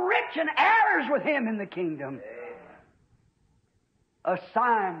become rich and heirs with Him in the kingdom. A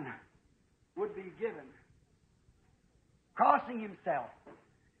sign would be given. Crossing Himself.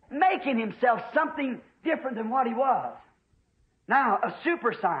 Making Himself something different than what He was. Now, a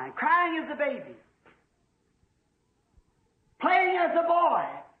super sign. Crying as a baby. Playing as a boy.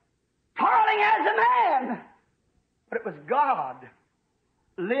 Toiling as a man. But it was God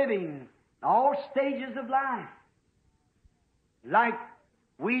living all stages of life. like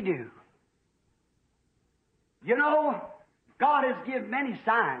we do. You know, God has given many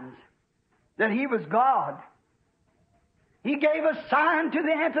signs that He was God. He gave a sign to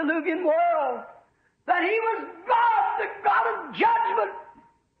the antediluvian world that He was God, the God of judgment.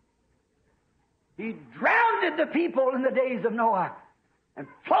 He drowned the people in the days of Noah and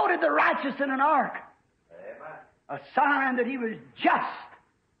floated the righteous in an ark. Amen. A sign that He was just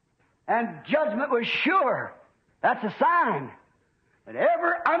and judgment was sure. That's a sign that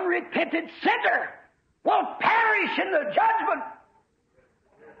every unrepented sinner will perish in the judgment.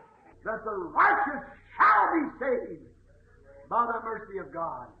 That the righteous shall be saved by the mercy of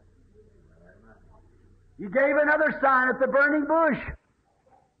God. He gave another sign at the burning bush.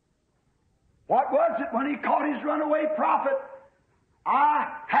 What was it when He caught His runaway prophet?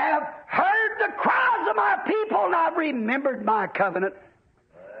 I have heard the cries of my people and I've remembered my covenant.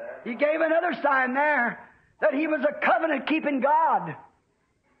 He gave another sign there that He was a covenant-keeping God.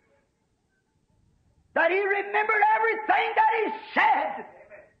 That He remembered everything that He said.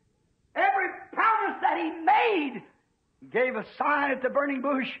 Every promise that He made. He gave a sign at the burning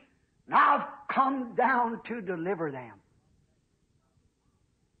bush. And I've come down to deliver them.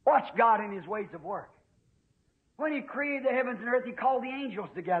 Watch God in His ways of work. When He created the heavens and earth, He called the angels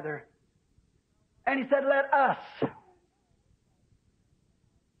together. And He said, let us.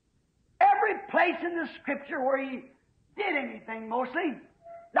 Every place in the Scripture where He did anything mostly,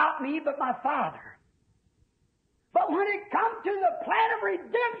 not me, but my Father. But when it come to the plan of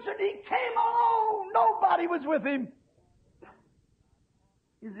redemption, He came alone. Nobody was with Him.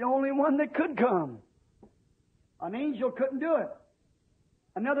 He's the only one that could come. An angel couldn't do it.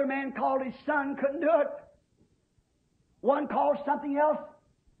 Another man called his son couldn't do it. One called something else,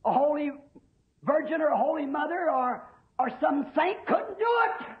 a holy virgin or a holy mother or some saint couldn't do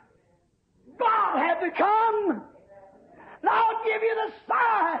it. God had to come. Now I'll give you the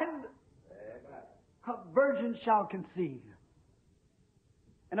sign. A virgin shall conceive.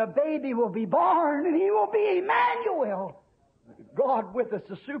 And a baby will be born, and He will be Emmanuel. God with us,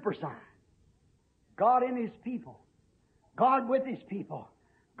 a super sign. God in His people. God with His people.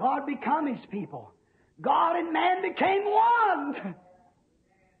 God become His people. God and man became one.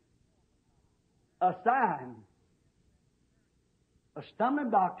 A sign. A stumbling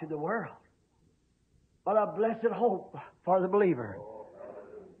block to the world. But a blessed hope for the believer.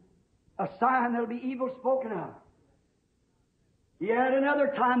 A sign that will be evil spoken of. He had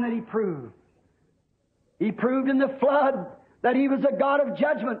another time that He proved. He proved in the flood that He was a God of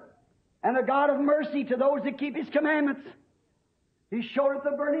judgment and a God of mercy to those that keep His commandments. He showed at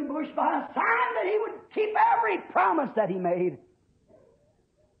the burning bush by a sign that He would keep every promise that He made.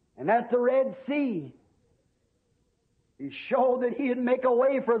 And at the Red Sea, He showed that He'd make a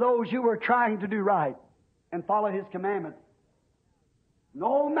way for those who were trying to do right and follow His commandments.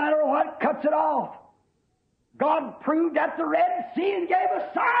 No matter what cuts it off, God proved at the Red Sea and gave a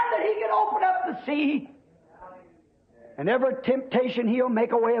sign that He could open up the sea. And every temptation, He'll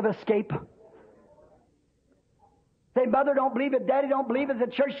make a way of escape. Say, Mother don't believe it, Daddy don't believe it, the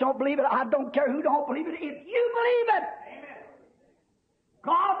church don't believe it, I don't care who don't believe it. If you believe it, amen,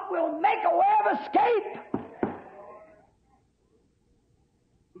 God will make a way of escape.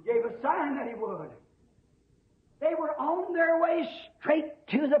 He gave a sign that He would. They were on their way straight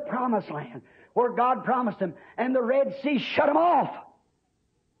to the promised land where God promised them, and the Red Sea shut them off.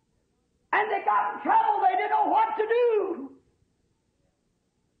 And they got in trouble. They didn't know what to do.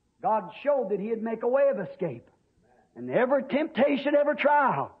 God showed that He'd make a way of escape. And every temptation, every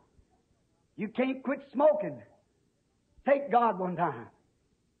trial. You can't quit smoking. Take God one time.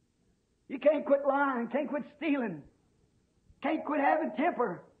 You can't quit lying. Can't quit stealing. Can't quit having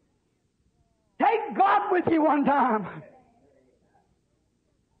temper. Take God with you one time.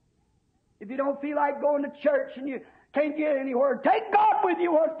 If you don't feel like going to church and you can't get anywhere, take God with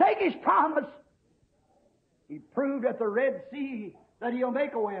you once. Take His promise. He proved at the Red Sea that He'll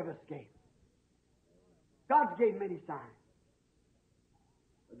make a way of escape. God's gave many signs.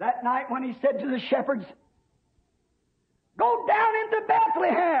 That night when He said to the shepherds, go down into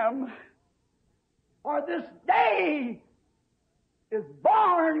Bethlehem, for this day is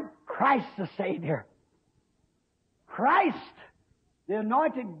born Christ the Savior. Christ, the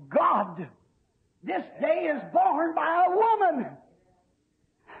anointed God, this day is born by a woman.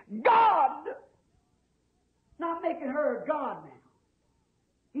 God, not making her a God now.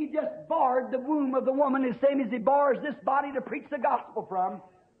 He just barred the womb of the woman the same as He bars this body to preach the gospel from.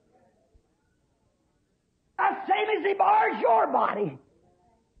 The same as He bars your body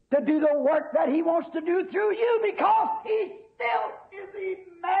to do the work that He wants to do through you, because He still is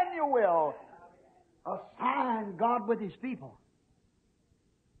Emmanuel. A sign, God with His people.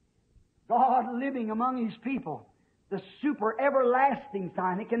 God living among His people. The super everlasting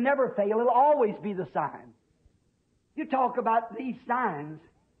sign. It can never fail. It'll always be the sign. You talk about these signs.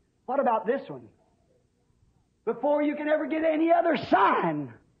 What about this one? Before you can ever get any other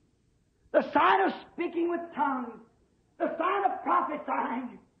sign, the sign of speaking with tongues, the sign of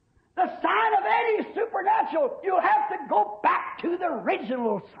prophesying, the sign of any supernatural, you'll have to go back to the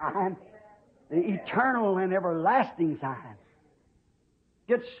original sign, the eternal and everlasting sign.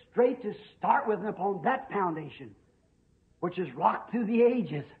 Get straight to start with and upon that foundation, which is rocked through the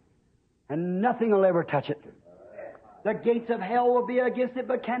ages, and nothing will ever touch it. The gates of hell will be against it,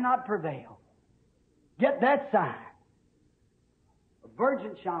 but cannot prevail. Get that sign. A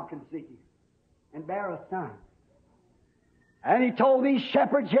virgin shall conceive and bear a son. And He told these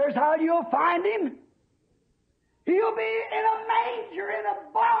shepherds, here's how you'll find Him. He'll be in a manger, in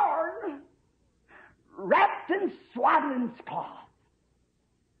a barn, wrapped in swaddling cloth.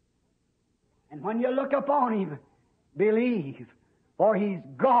 And when you look upon Him, believe, for He's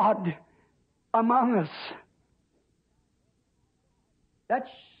God among us. That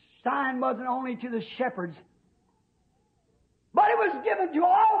sign wasn't only to the shepherds, but it was given to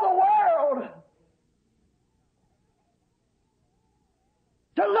all the world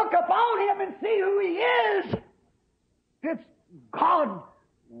to look upon Him and see who He is. It's God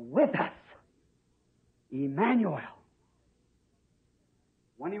with us, Emmanuel.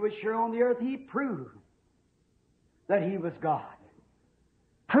 When He was here on the earth, He proved that He was God.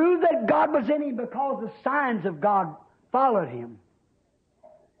 Proved that God was in Him because the signs of God followed Him.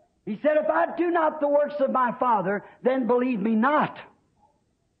 He said, if I do not the works of my Father, then believe me not.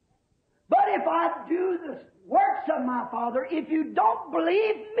 But if I do the works of my Father, if you don't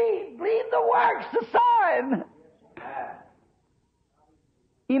believe me, believe the works, the sign.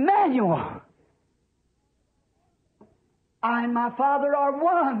 Emmanuel. I and my Father are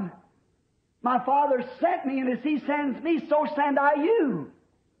one. My Father sent me, and as He sends me, so send I you.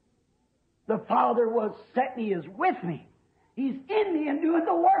 The Father was sent me, is with me. He's in me and doing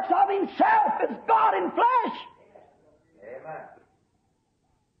the works of Himself as God in flesh. Amen.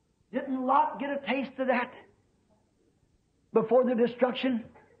 Didn't Lot get a taste of that before the destruction?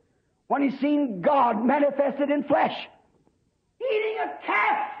 When he seen God manifested in flesh, eating a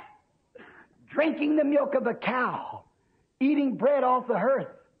calf, drinking the milk of a cow, eating bread off the hearth,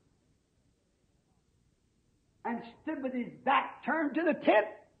 and stood with his back turned to the tent,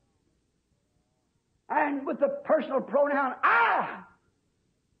 and with the personal pronoun, I,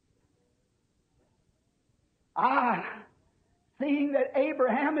 seeing that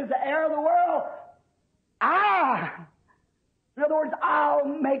Abraham is the heir of the world, in other words, I'll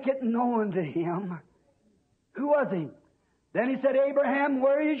make it known to him. Who was he? Then he said, Abraham,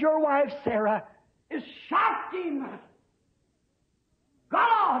 where is your wife Sarah? It shocked him.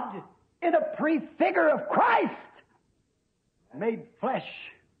 God, in a prefigure of Christ, made flesh.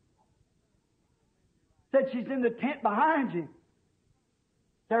 Said she's in the tent behind you.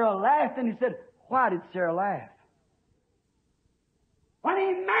 Sarah laughed, and he said, why did Sarah laugh? When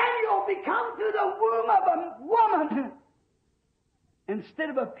Emmanuel becomes through the womb of a woman, instead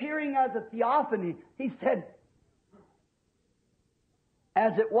of appearing as a theophany, he said,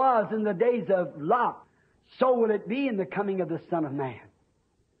 as it was in the days of Lot, so will it be in the coming of the Son of Man.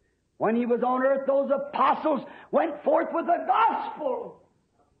 When He was on earth, those apostles went forth with the gospel.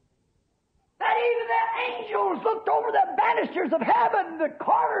 That even the angels looked over the banisters of heaven, the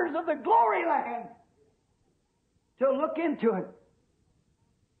corners of the glory land, to look into it.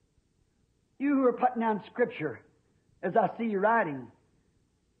 You who are putting down Scripture, as I see you writing,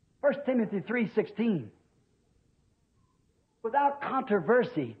 1 Timothy 3:16. Without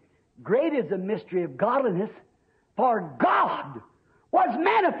controversy, great is the mystery of godliness, for God was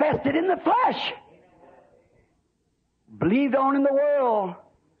manifested in the flesh, believed on in the world,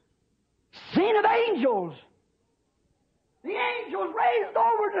 seen of angels. The angels raised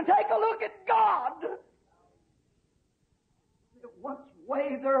over to take a look at God. They once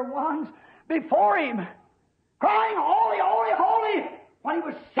waved their wands before Him, crying, holy, holy, holy, when He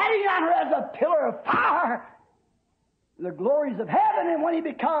was sitting on her as a pillar of fire, the glories of heaven. And when He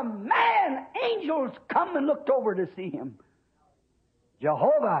became man, angels come and looked over to see Him.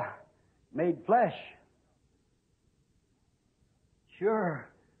 Jehovah made flesh. Sure,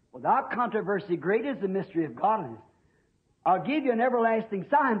 without controversy, great is the mystery of godliness. I'll give you an everlasting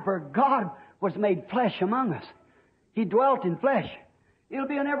sign, for God was made flesh among us. He dwelt in flesh. It'll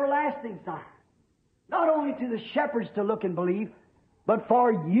be an everlasting sign. Not only to the shepherds to look and believe, but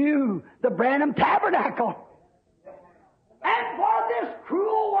for you, the Branham Tabernacle. And for this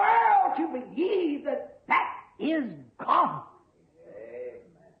cruel world to believe that that is God.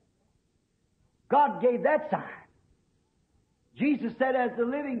 God gave that sign. Jesus said, as the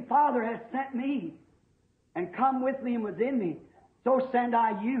living Father has sent me and come with me and was in me, so send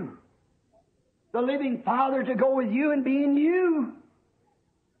I you. The living Father to go with you and be in you.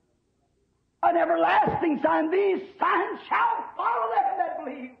 An everlasting sign. These signs shall follow them that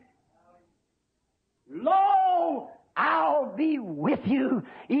believe. Lo, I'll be with you,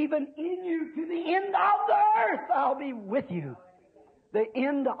 even in you, to the end of the earth. I'll be with you. The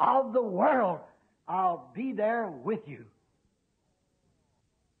end of the world, I'll be there with you.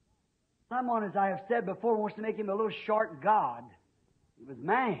 Someone, as I have said before, wants to make him a little short God. He was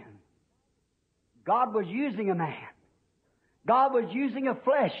man. God was using a man. God was using a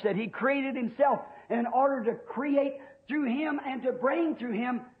flesh that He created Himself in order to create through Him and to bring through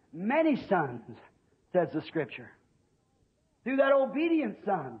Him many sons, says the Scripture. Through that obedient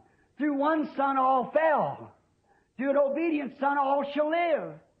Son. Through one Son all fell. Through an obedient Son all shall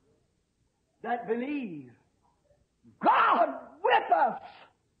live. That believe. God with us.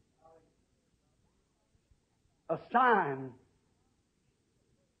 A sign.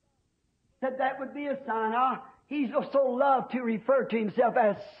 Said that would be a sign. He so loved to refer to Himself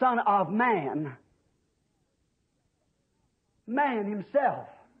as Son of Man. Man Himself.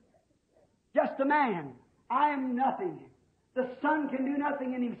 Just a man. I am nothing. The Son can do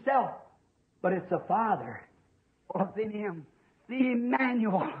nothing in Himself. But it's the Father within Him. The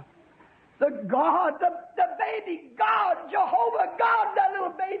Emmanuel. The God, the baby God, Jehovah God. That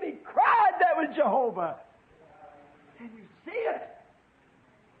little baby cried. That was Jehovah. Can you see it?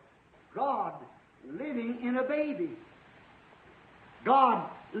 God living in a baby. God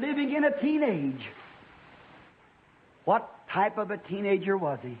living in a teenage. What type of a teenager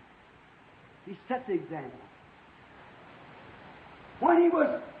was He? He set the example. When He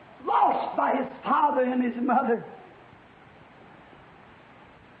was lost by His father and His mother,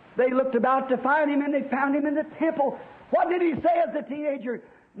 they looked about to find Him and they found Him in the temple. What did He say as a teenager?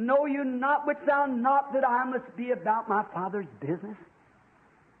 Know you not, which thou not, that I must be about my Father's business?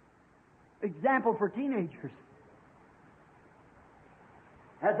 Example for teenagers.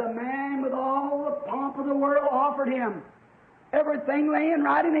 As a man with all the pomp of the world offered him, everything laying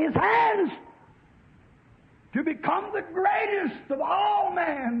right in his hands, to become the greatest of all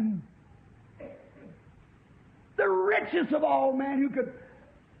men, the richest of all men, who could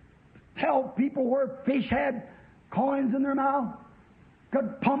tell people where fish had coins in their mouth,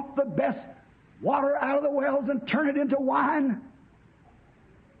 could pump the best water out of the wells and turn it into wine.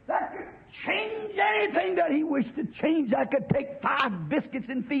 That could change anything that He wished to change. That could take 5 biscuits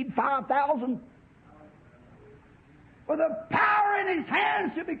and feed 5,000. With the power in His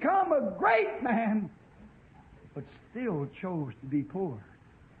hands to become a great man, but still chose to be poor.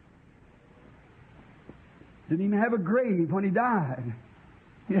 Didn't even have a grave when He died.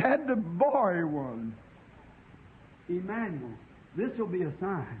 He had to borrow one. Emmanuel. This will be a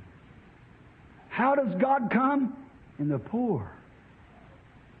sign. How does God come? In the poor.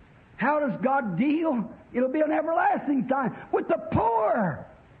 How does God deal? It'll be an everlasting sign with the poor,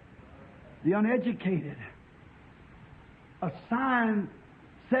 the uneducated. A sign,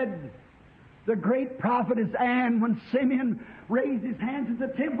 said the great prophetess Anne, when Simeon raised his hands at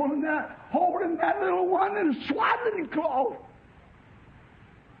the temple and holding that little one in a swaddling cloth.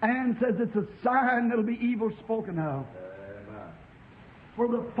 Anne says it's a sign that'll be evil spoken of. For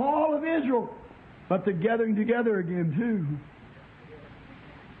the fall of Israel, but the gathering together again too.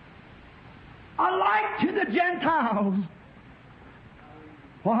 A light to the Gentiles.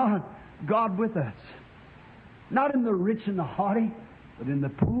 What? God with us. Not in the rich and the haughty, but in the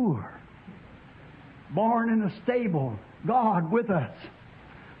poor. Born in a stable. God with us.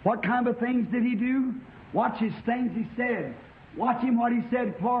 What kind of things did He do? Watch His things He said. Watch Him what He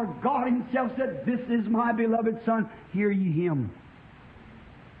said. For God Himself said, "This is my beloved Son, hear ye Him.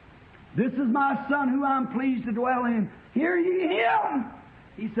 This is my Son who I'm pleased to dwell in. Hear ye Him."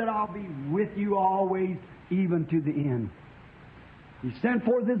 He said, "I'll be with you always, even to the end." He sent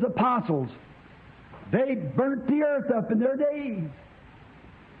forth His apostles. They burnt the earth up in their days.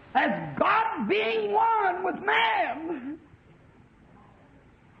 As God being one with man.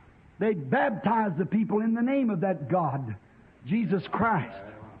 They baptized the people in the name of that God, Jesus Christ.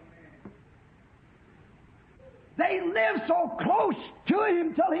 They lived so close to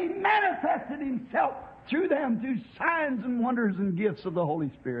Him till He manifested Himself through them, through signs and wonders and gifts of the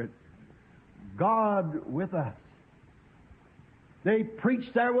Holy Spirit. God with us. They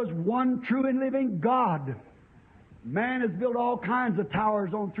preached there was one true and living God. Man has built all kinds of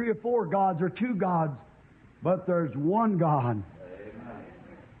towers on 3 or 4 gods or 2 gods, but there's one God. Amen.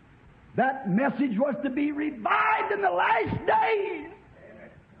 That message was to be revived in the last days.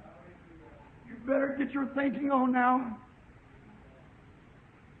 better get your thinking on now.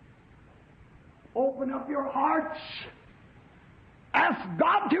 Open up your hearts. Ask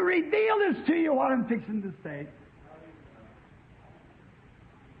God to reveal this to you, what I'm fixing to say.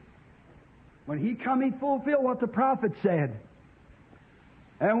 When He come, He fulfill what the prophet said.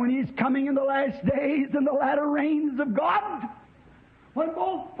 And when He's coming in the last days and the latter rains of God, when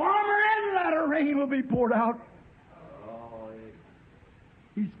both farmer and latter rain will be poured out,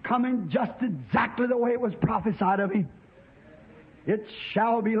 He's coming just exactly the way it was prophesied of Him. It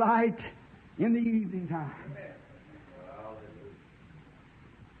shall be light in the evening time.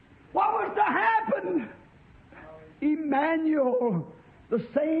 What was to happen? Emmanuel, the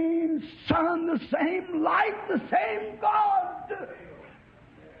same Son, the same light, the same God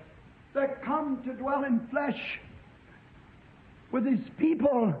that come to dwell in flesh with His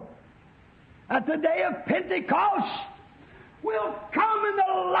people at the day of Pentecost will come in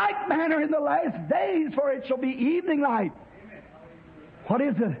the like manner in the last days, for it shall be evening light. What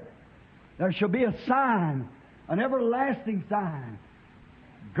is it? There shall be a sign, an everlasting sign.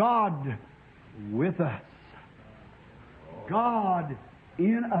 God with us. God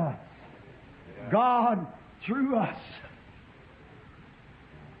in us. God through us.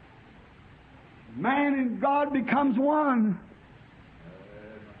 Man and God becomes one.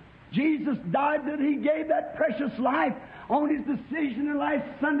 Jesus died that He gave that precious life on His decision in last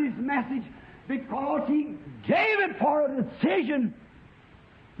Sunday's message, because He gave it for a decision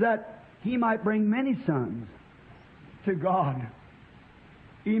that He might bring many sons to God.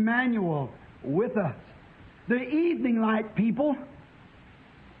 Emmanuel with us. The evening light, people,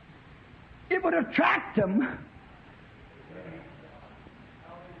 it would attract them.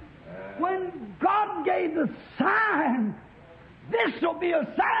 When God gave the sign, this will be a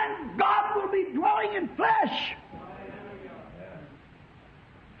sign God will be dwelling in flesh.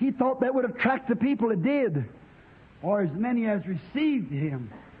 He thought that would attract the people. It did. Or as many as received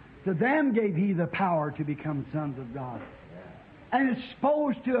Him, to them gave He the power to become sons of God. And it's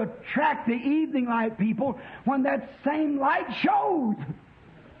supposed to attract the evening light people when that same light shows.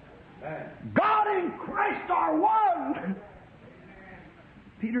 God and Christ are one.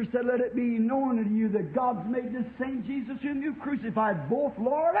 Peter said, let it be known unto you that God's made this same Jesus whom you crucified, both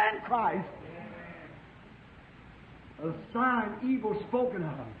Lord and Christ. A sign evil spoken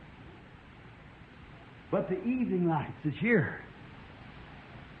of. But the evening lights is here.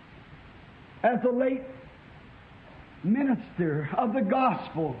 As the late minister of the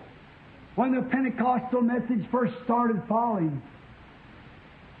gospel, when the Pentecostal message first started falling,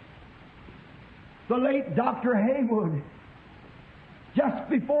 the late Dr. Haywood, just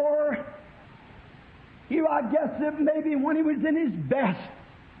before I guess it maybe when he was in his best,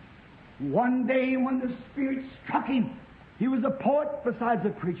 one day when the Spirit struck him, he was a poet besides a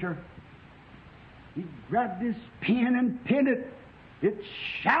preacher. He grabbed his pen and penned it. It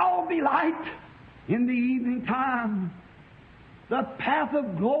shall be light in the evening time. The path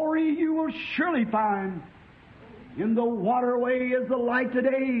of glory you will surely find. In the waterway is the light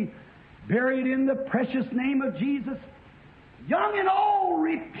today, buried in the precious name of Jesus. Young and old,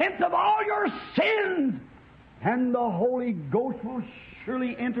 repent of all your sins, and the Holy Ghost will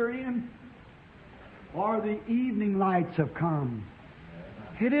surely enter in. For the evening lights have come.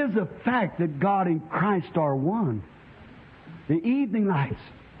 It is a fact that God and Christ are one. The evening lights.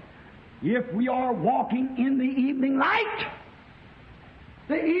 If we are walking in the evening light,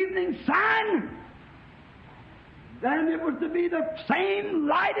 the evening sign, then it was to be the same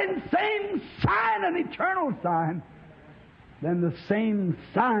light and same sign, an eternal sign. Then the same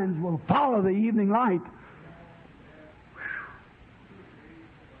signs will follow the evening light.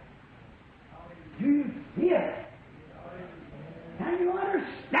 Do you see it? Can you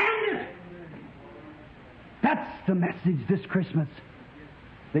understand it? That's the message this Christmas.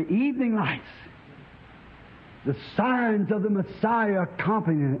 The evening lights. The signs of the Messiah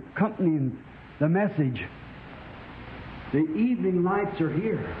accompanying the message. The evening lights are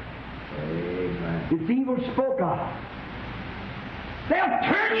here. Amen. It's evil spoke of. They'll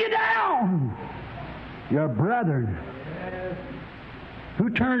turn you down. Your brethren.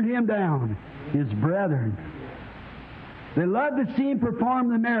 Who turned him down? His brethren. They loved to see him perform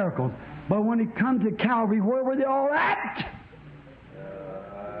the miracles. But when he come to Calvary, where were they all at?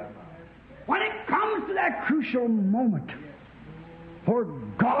 When it comes to that crucial moment for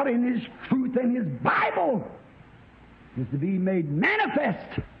God in His truth and His Bible is to be made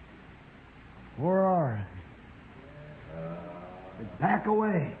manifest, where are they? Back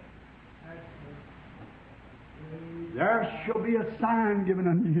away. There shall be a sign given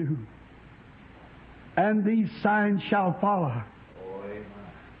unto you, and these signs shall follow.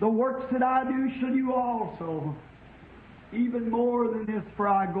 The works that I do shall you also. Even more than this, for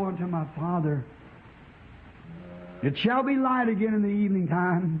I go unto my Father. It shall be light again in the evening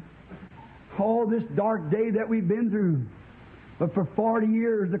time. Oh, this dark day that we've been through. But for 40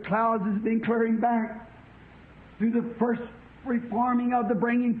 years, the clouds has been clearing back through the first reforming of the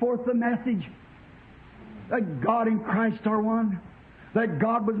bringing forth the message that God in Christ are one, that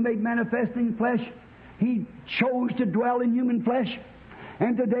God was made manifest in flesh. He chose to dwell in human flesh.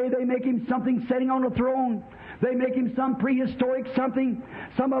 And today they make Him something sitting on a throne. They make Him some prehistoric something.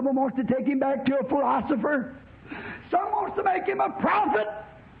 Some of them wants to take Him back to a philosopher. Some wants to make Him a prophet.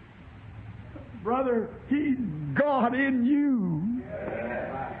 Brother, He's God in you.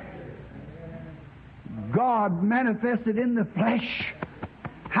 God manifested in the flesh.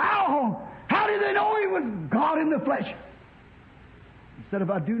 How? How did they know He was God in the flesh? He said,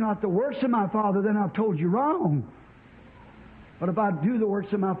 if I do not the works of my Father, then I've told you wrong. But if I do the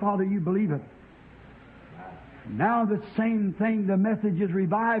works of my Father, you believe it. Now the same thing, the message is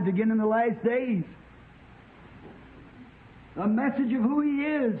revived again in the last days. The message of who He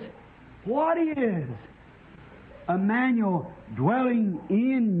is, what He is. Emmanuel dwelling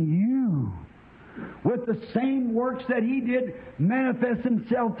in you with the same works that He did manifest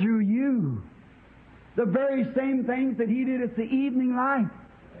Himself through you. The very same things that He did. It's the evening light.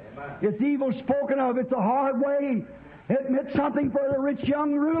 It's evil spoken of. It's a hard way. It meant something for the rich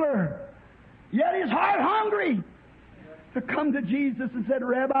young ruler. Yet his heart hungry to come to Jesus and said,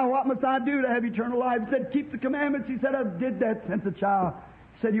 Rabbi, what must I do to have eternal life? He said, keep the commandments. He said, I did that since a child.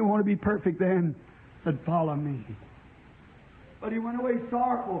 He said, you want to be perfect then? He said, follow me. But he went away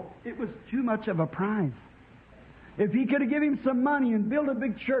sorrowful. It was too much of a prize. If he could have given him some money and built a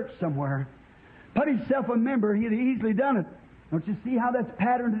big church somewhere, put himself a member, he'd have easily done it. Don't you see how that's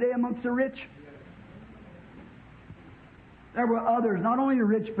patterned today amongst the rich? There were others, not only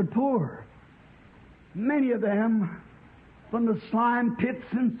rich but poor. Many of them from the slime pits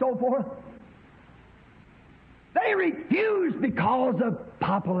and so forth. They refused because of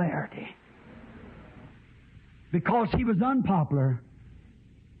popularity. Because he was unpopular.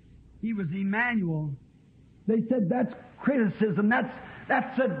 He was Emmanuel. They said that's criticism.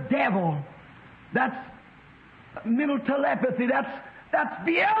 That's the devil. That's mental telepathy. That's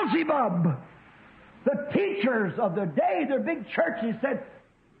Beelzebub. The teachers of the day, their big churches said,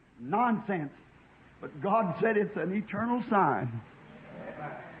 nonsense. But God said it's an eternal sign.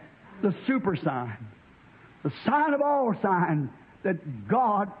 The super sign. The sign of all signs that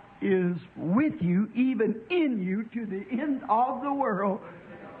God is with you, even in you, to the end of the world.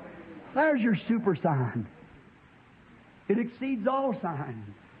 There's your super sign. It exceeds all signs.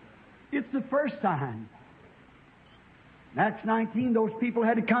 It's the first sign. In Acts 19, those people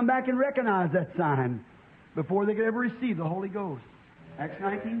had to come back and recognize that sign before they could ever receive the Holy Ghost. Acts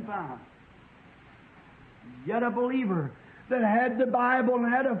 19:5. Yet a believer that had the Bible and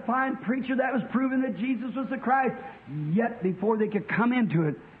had a fine preacher that was proving that Jesus was the Christ, yet before they could come into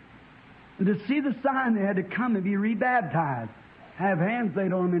it, and to see the sign, they had to come and be rebaptized, have hands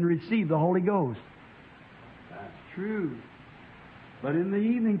laid on them and receive the Holy Ghost. That's true. But in the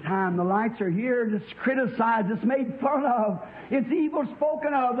evening time, the lights are here, and it's criticized, it's made fun of, it's evil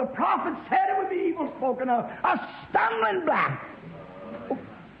spoken of. The prophet said it would be evil spoken of. A stumbling block.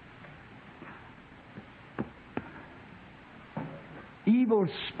 Evil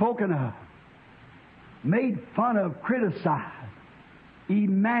spoken of, made fun of, criticized.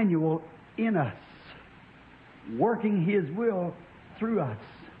 Emmanuel in us, working His will through us.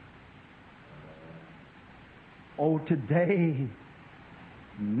 Oh, today,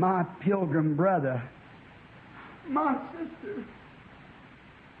 my pilgrim brother, my sister,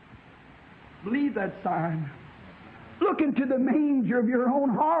 believe that sign. Look into the manger of your own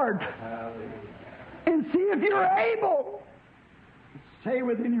heart and see if you're able. Say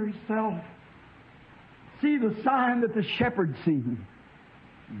within yourself, see the sign that the shepherds see.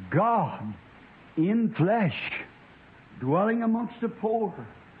 God in flesh, dwelling amongst the poor,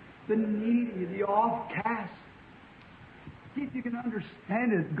 the needy, the offcast. See if you can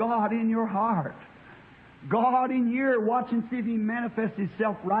understand it. God in your heart. God in here. Watch and see if He manifests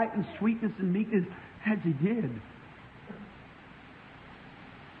Himself right in sweetness and meekness as He did.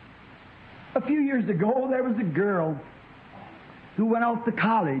 A few years ago, there was a girl who went off to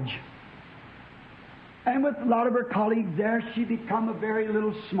college. And with a lot of her colleagues there, she become a very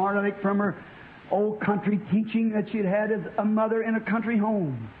little smart aleck from her old country teaching that she'd had as a mother in a country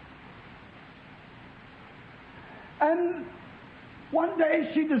home. And one day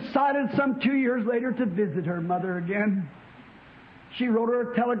she decided some 2 years later to visit her mother again. She wrote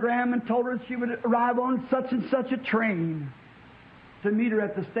her a telegram and told her she would arrive on such and such a train. to meet her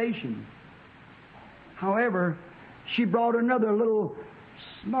at the station. However, she brought another little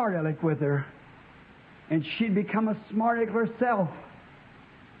smart aleck with her, and she'd become a smart aleck herself.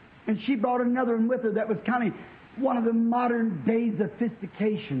 And she brought another one with her that was kind of one of the modern day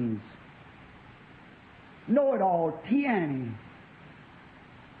sophistications. Know-it-all, Tiani.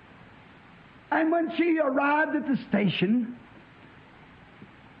 And when she arrived at the station,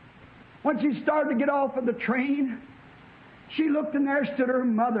 when she started to get off of the train, she looked, and there stood her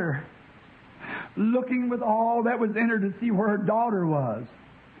mother, looking with all that was in her to see where her daughter was.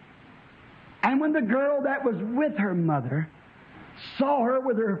 And when the girl that was with her mother saw her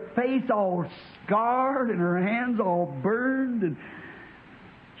with her face all scarred and her hands all burned, and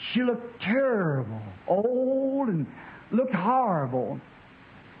she looked terrible, old, and looked horrible.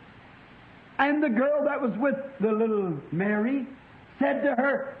 And the girl that was with the little Mary said to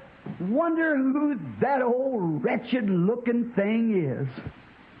her, "Wonder who that old wretched-looking thing is."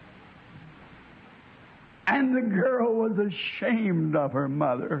 And the girl was ashamed of her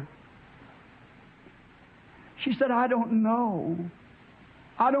mother. She said, "I don't know.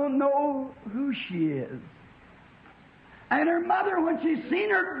 I don't know who she is." And her mother, when she seen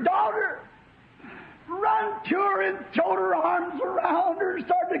her daughter, run to her and throwed her arms around her and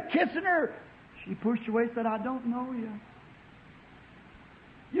started kissing her. She pushed away and said, "I don't know you.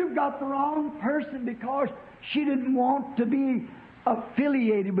 You've got the wrong person," because she didn't want to be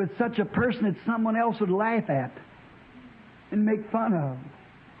affiliated with such a person that someone else would laugh at and make fun of.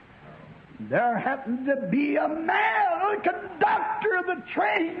 There happened to be a man, a conductor of the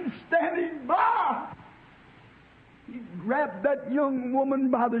train, standing by. He grabbed that young woman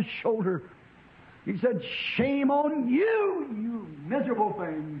by the shoulder. He said, "Shame on you, you miserable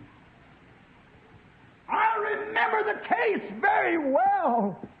thing." I remember the case very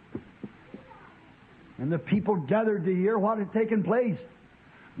well. And the people gathered to hear what had taken place.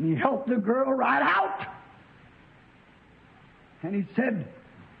 And he helped the girl right out. And he said,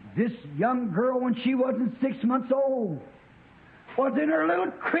 this young girl, when she wasn't 6 months old, was in her little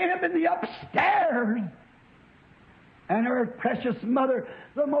crib in the upstairs. And her precious mother,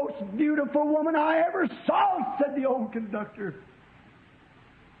 the most beautiful woman I ever saw, said the old conductor,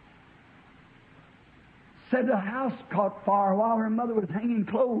 said the house caught fire while her mother was hanging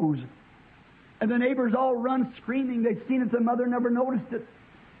clothes. And the neighbors all run screaming. They'd seen it. The mother never noticed it.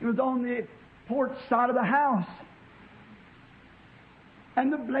 It was on the porch side of the house.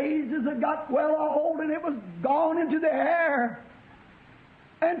 And the blazes had got well a hold, and it was gone into the air.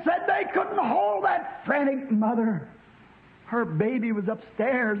 And said they couldn't hold that frantic mother. Her baby was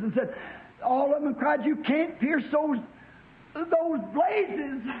upstairs, and said, all of them cried, "You can't pierce those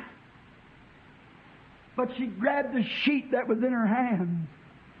blazes." But she grabbed the sheet that was in her hand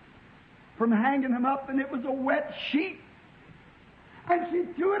from hanging them up, and it was a wet sheet. And she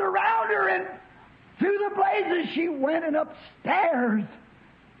threw it around her, and through the blazes she went and upstairs,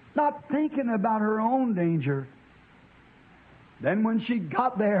 not thinking about her own danger. Then when she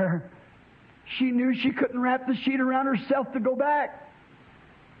got there, she knew she couldn't wrap the sheet around herself to go back.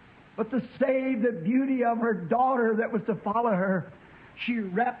 But to save the beauty of her daughter that was to follow her, she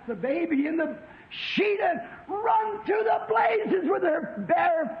wrapped the baby in the sheet and run to the blazes with her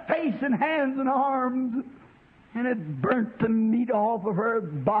bare face and hands and arms. And it burnt the meat off of her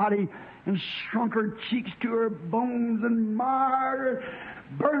body and shrunk her cheeks to her bones and marred her,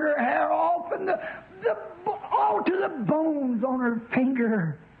 burnt her hair off and all to the bones on her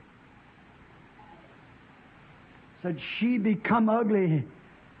finger. Said she become ugly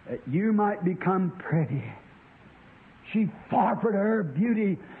that you might become pretty. She forfeited her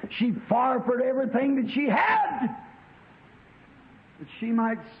beauty. She forfeited everything that she had that she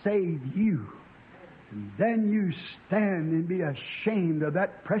might save you. And then you stand and be ashamed of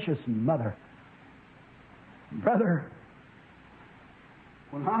that precious mother. Brother,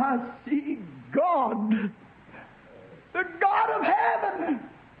 when I see God, the God of heaven,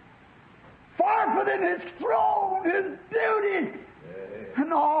 forfeiting His throne, His beauty,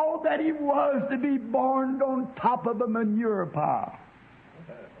 and all that He was to be born on top of a manure pile,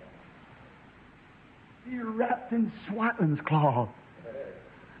 be wrapped in swaddling's cloth,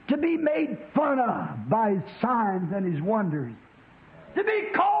 to be made fun of by His signs and His wonders, to be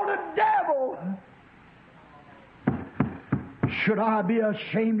called a devil. Should I be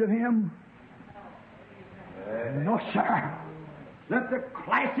ashamed of Him? No, sir. Let the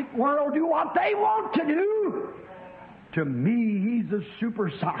classic world do what they want to do. To me, He's a super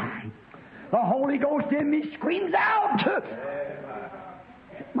sign. The Holy Ghost in me screams out.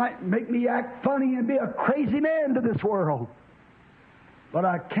 It might make me act funny and be a crazy man to this world, but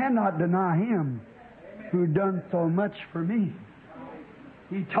I cannot deny Him who done so much for me.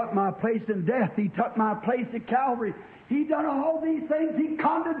 He took my place in death. He took my place at Calvary. He done all these things. He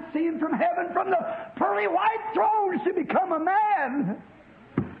condescended from heaven, from the pearly white thrones to become a man,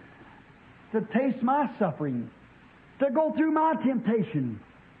 to taste my suffering, to go through my temptation,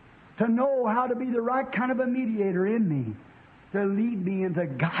 to know how to be the right kind of a mediator in me, to lead me and to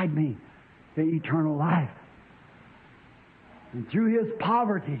guide me to eternal life. And through His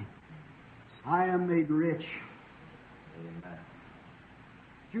poverty, I am made rich. Amen.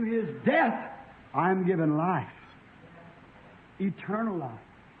 Through His death, I am given life. Eternal life.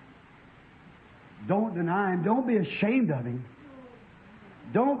 Don't deny Him. Don't be ashamed of Him.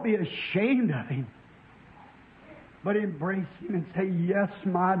 Don't be ashamed of Him. But embrace Him and say, yes,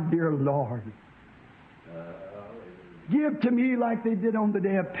 my dear Lord. Give to me like they did on the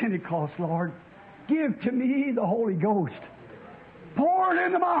day of Pentecost, Lord. Give to me the Holy Ghost. Pour it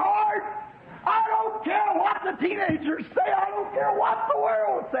into my heart. I don't care what the teenagers say. I don't care what the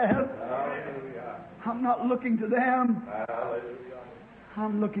world says. Hallelujah. I'm not looking to them. Hallelujah.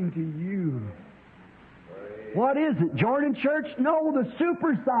 I'm looking to You. What is it? Jordan Church? No, the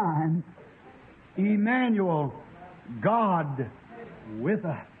super sign. Emmanuel, God with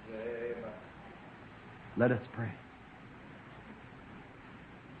us. Let us pray.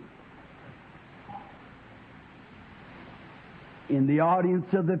 In the audience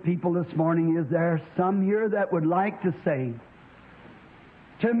of the people this morning, is there some here that would like to say,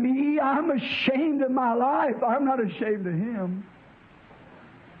 to me, I'm ashamed of my life. I'm not ashamed of Him.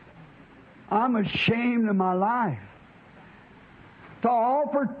 I'm ashamed of my life. To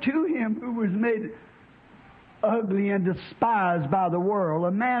offer to Him who was made ugly and despised by the world,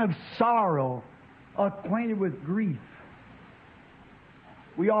 a man of sorrow, acquainted with grief.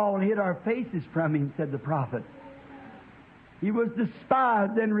 We all hid our faces from Him, said the prophet. He was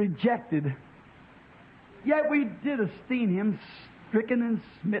despised and rejected. Yet we did esteem Him stricken and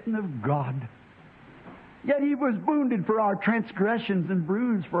smitten of God. Yet He was wounded for our transgressions and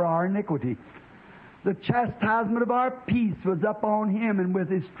bruised for our iniquity. The chastisement of our peace was upon Him, and with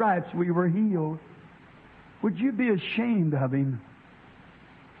His stripes we were healed. Would you be ashamed of Him?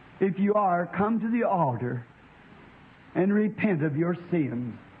 If you are, come to the altar and repent of your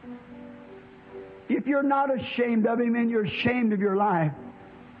sins. If you're not ashamed of Him and you're ashamed of your life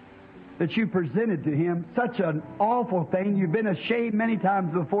that you presented to Him, such an awful thing, you've been ashamed many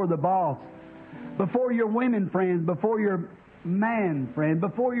times before the boss, before your women friends, before your man friend,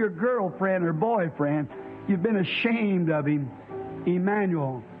 before your girlfriend or boyfriend, you've been ashamed of Him.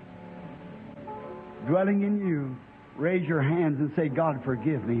 Emmanuel, dwelling in you, raise your hands and say, God,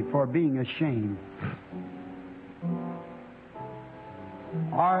 forgive me for being ashamed.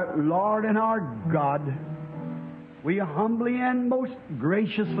 Our Lord and our God, we humbly and most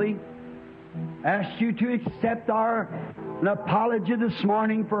graciously ask You to accept our apology this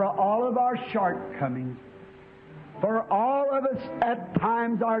morning for all of our shortcomings. For all of us at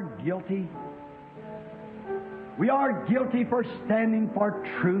times are guilty. We are guilty for standing for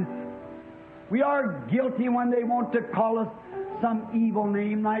truth. We are guilty when they want to call us some evil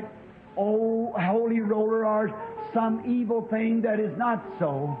name like, oh, holy roller, or some evil thing that is not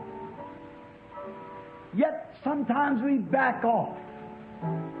so. Yet sometimes we back off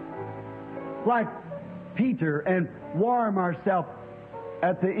like Peter and warm ourselves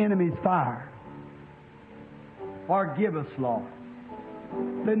at the enemy's fire. Forgive us, Lord.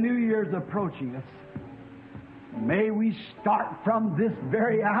 The New Year's approaching us. May we start from this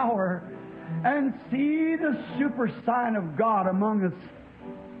very hour and see the super sign of God among us.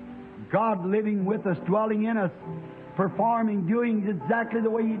 God living with us, dwelling in us, performing, doing exactly the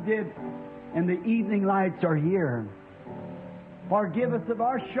way He did. And the evening lights are here. Forgive us of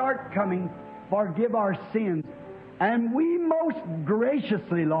our shortcomings. Forgive our sins. And we most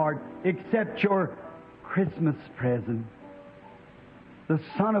graciously, Lord, accept Your Christmas present. The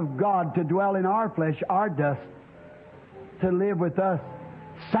Son of God to dwell in our flesh, our dust, to live with us,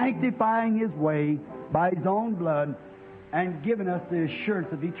 sanctifying His way by His own blood, and giving us the assurance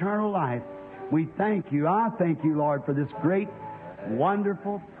of eternal life. We thank You. I thank You, Lord, for this great,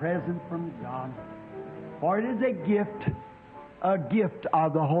 wonderful present from God. For it is a gift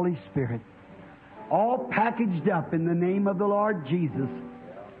of the Holy Spirit, all packaged up in the name of the Lord Jesus.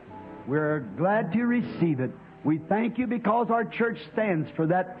 We're glad to receive it. We thank You because our church stands for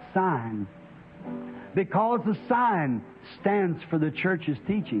that sign. Because the sign stands for the church's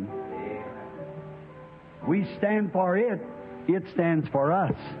teaching. We stand for it. It stands for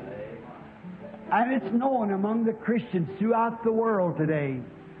us. And it's known among the Christians throughout the world today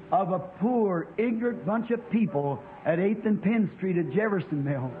of a poor, ignorant bunch of people at 8th and Penn Street at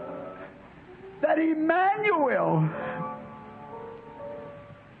Jeffersonville that Emmanuel,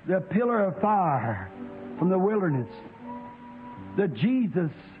 the pillar of fire from the wilderness, the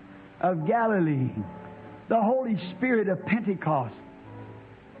Jesus of Galilee, the Holy Spirit of Pentecost,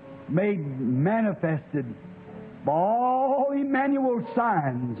 made manifested by all Emmanuel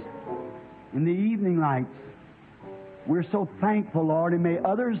signs in the evening lights. We're so thankful, Lord, and may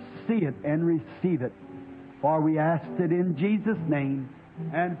others see it and receive it. For we asked it in Jesus' name,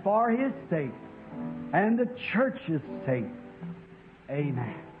 and for His sake, and the church's sake.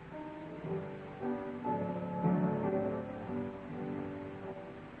 Amen.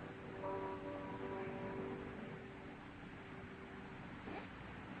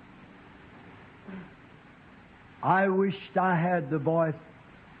 I wished I had the voice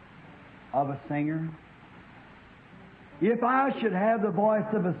of a singer. If I should have the voice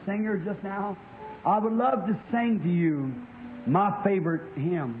of a singer just now, I would love to sing to you my favorite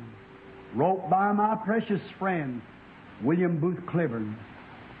hymn, wrote by my precious friend, William Booth Cliburn.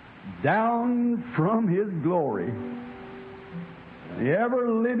 Down from His glory, the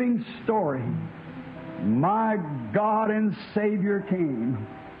ever-living story, my God and Savior came,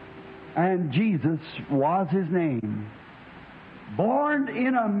 and Jesus was His name. Born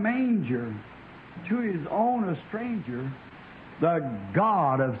in a manger, to His own a stranger, the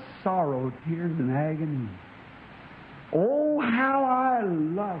God of sorrow, tears, and agony. Oh, how I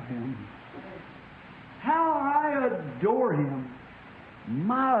love Him! How I adore Him!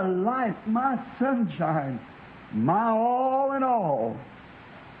 My life, my sunshine, my all in all.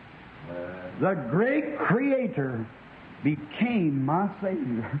 The great Creator became my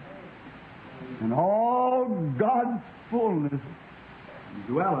Savior, and all God's fullness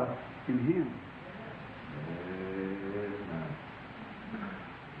dwelleth in Him.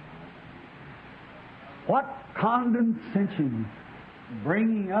 What condescension,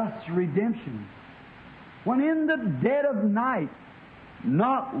 bringing us redemption, when in the dead of night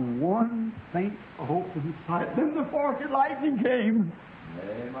not one faint hope in sight. Then the forked lightning came.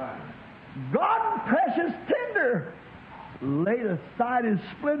 Amen. God, precious tender, laid aside His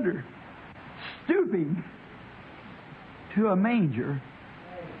splendor, stooping to a manger,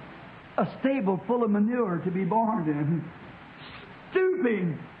 a stable full of manure to be born in,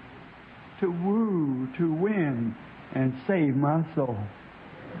 stooping to woo, to win, and save my soul.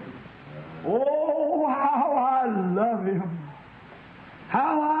 Oh, how I love Him!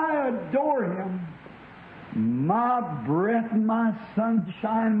 How I adore Him! My breath, my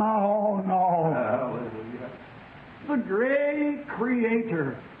sunshine, my all in all. Hallelujah. The great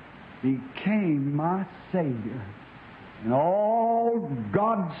Creator became my Savior, and all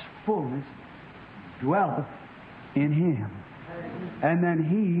God's fullness dwelleth in Him. And then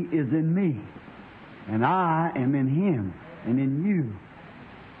He is in me, and I am in Him, and in you.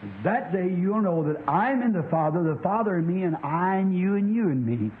 That day you'll know that I'm in the Father in me, and I in you, and you in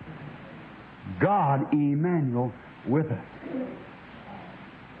me. God, Emmanuel, with us.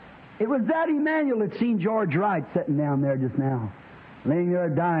 It was that Emmanuel that seen George Wright sitting down there just now, laying there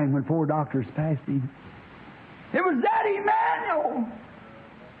dying when 4 doctors passed him. It was that Emmanuel.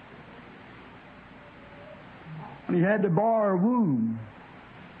 When he had to bar a womb,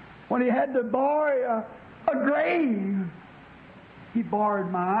 when he had to bar a grave, He barred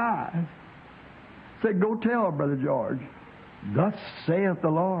my eyes. Said, go tell Brother George, thus saith the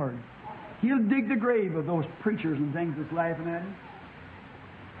Lord. He'll dig the grave of those preachers and things that's laughing at Him.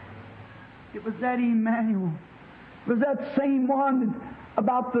 It was that Emmanuel. It was that same one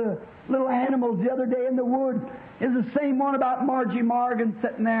about the little animals the other day in the woods. Is the same one about Margie Morgan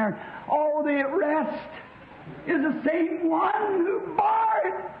sitting there. Oh, the rest is the same one who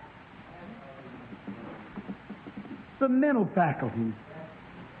barred the mental faculties,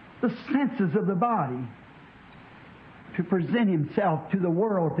 the senses of the body, to present Himself to the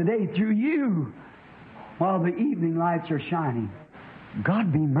world today through you while the evening lights are shining.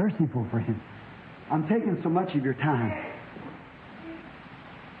 God be merciful, friends. I'm taking so much of your time.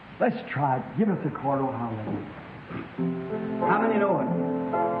 Let's try it. Give us a chord, oh hallelujah. How many know it?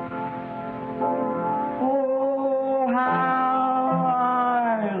 Oh, how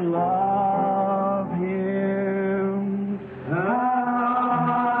I love Him. How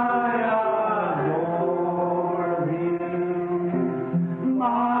I adore Him.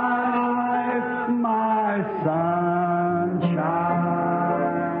 My life, my sunshine,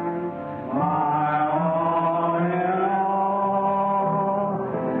 my all in all,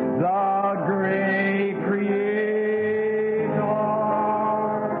 the great Creator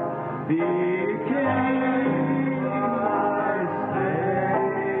became my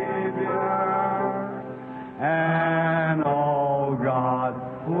Savior, and all God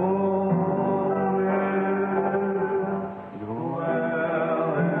fullness dwell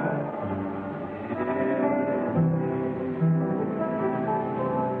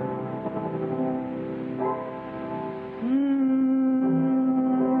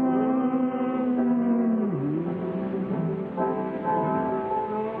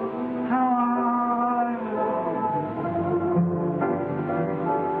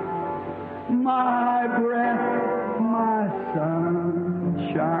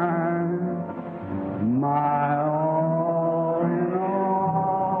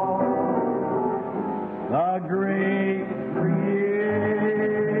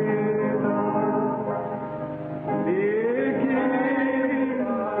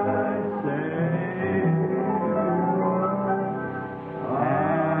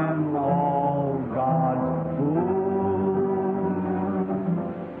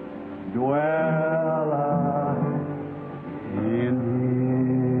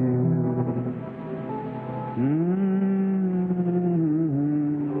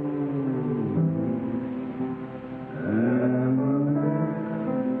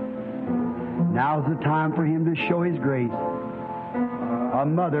Now's the time for Him to show His grace. A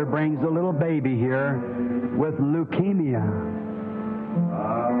mother brings a little baby here with leukemia.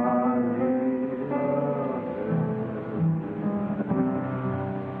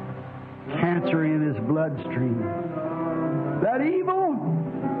 Cancer in his bloodstream. That evil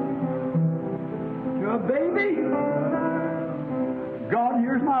to a baby? God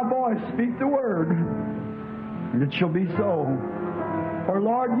hears my voice. Speak the word. And it shall be so. For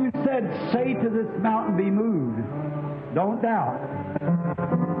Lord, you said, say to this mountain, be moved. Don't doubt.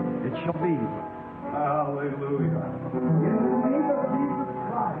 It shall be. Hallelujah. In the name of Jesus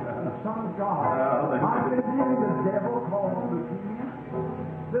Christ, the Son of God, I condemn the devil called leukemia.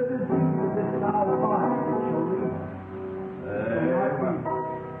 The disease of this child's body, it shall leave.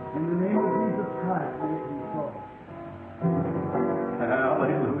 In the name of Jesus Christ, may it be so.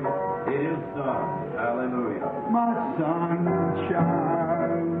 Hallelujah. It is done. Hallelujah. My sunshine,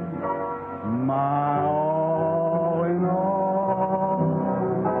 my all in all,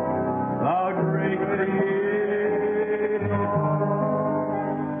 the great Creator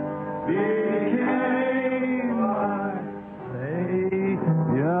became my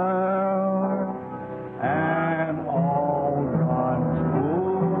Savior, and all God's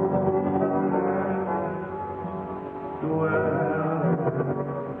fullness dwells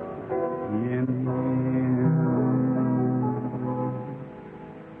in Him.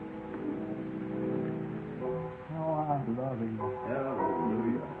 Oh, I love Him.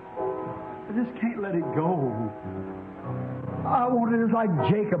 Hallelujah. I just can't let it go. I want it as like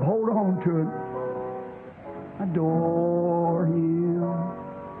Jacob. Hold on to it. Adore Him.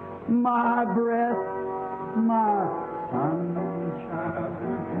 My breath, my sunshine,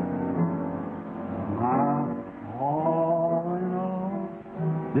 my all in all.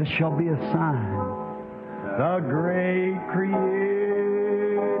 This shall be a sign. The great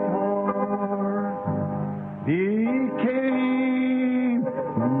Creator became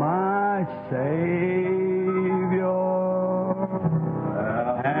my Savior,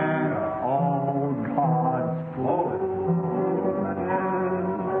 and all God's fullness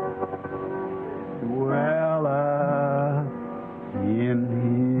dwelleth in Him.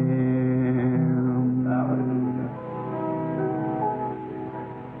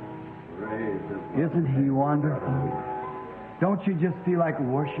 Isn't He wonderful? Don't you just feel like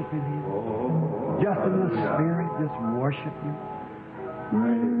worshiping Him? Just in the Spirit, just worship Him.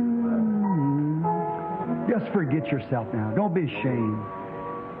 Just forget yourself now. Don't be ashamed.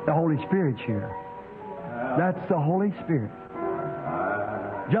 The Holy Spirit's here. That's the Holy Spirit.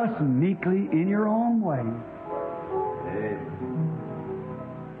 Just meekly in your own way.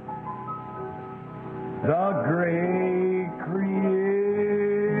 The great Creator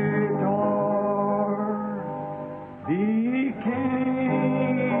became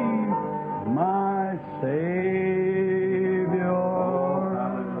my Savior,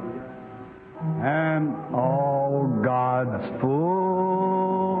 and all God's fullness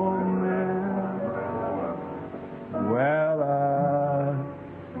dwelleth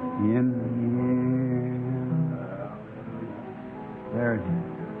in Him. There it is.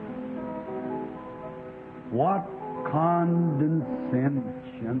 What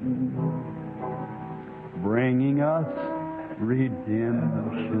condescension, bringing us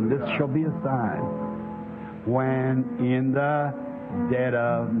redemption. This shall be a sign when in the dead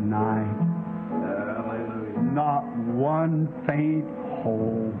of night, not one faint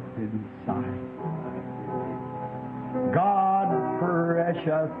hope in sight. God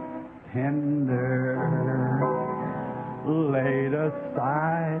precious tender laid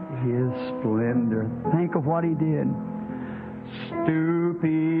aside His splendor. Think of what He did.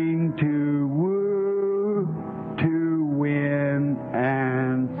 Stooping to woo, to win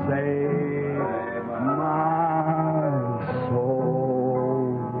and save my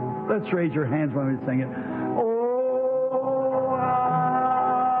soul. Let's raise your hands when we sing it. Oh, I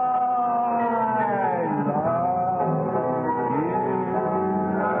love Him.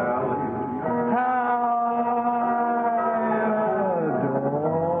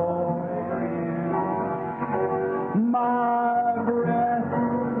 My breath,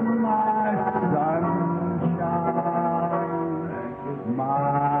 my sunshine,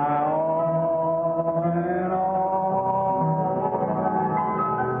 my all in all,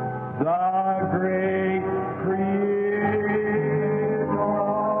 the great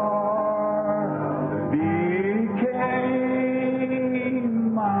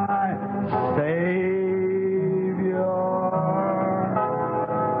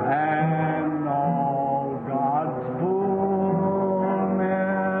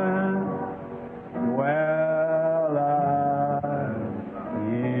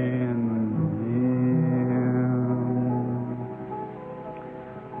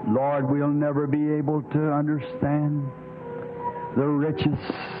never be able to understand the riches,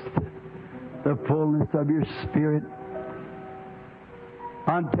 the fullness of your Spirit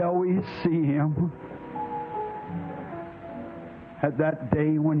until we see Him at that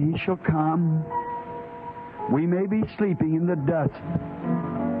day when He shall come. We may be sleeping in the dust.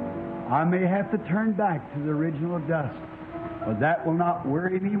 I may have to turn back to the original dust, but that will not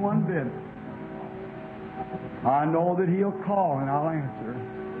worry me one bit. I know that He'll call and I'll answer.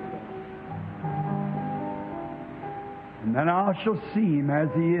 And then I shall see Him as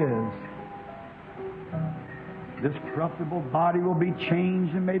He is. This corruptible body will be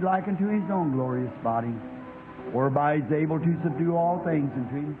changed and made like unto His own glorious body, whereby He's able to subdue all things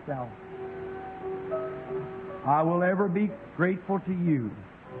unto Himself. I will ever be grateful to You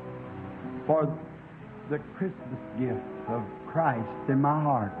for the Christmas gift of Christ in my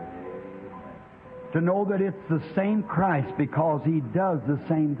heart. To know that it's the same Christ because He does the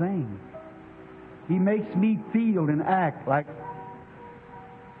same thing. He makes me feel and act like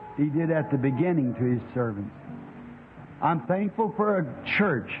He did at the beginning to His servants. I'm thankful for a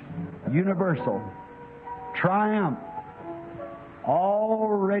church, universal, triumph,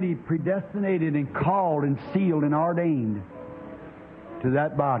 already predestinated and called and sealed and ordained to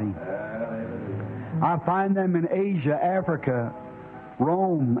that body. I find them in Asia, Africa,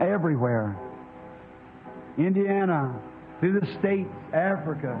 Rome, everywhere. Indiana, through the States,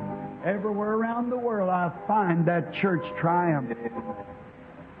 Africa, everywhere around the world, I find that church triumph.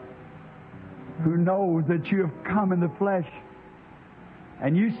 Who knows that You have come in the flesh.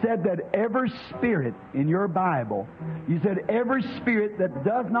 And You said that every spirit in Your Bible, You said every spirit that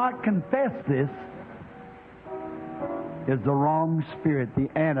does not confess this is the wrong spirit, the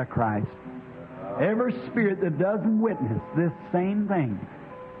Antichrist. Every spirit that doesn't witness this same thing,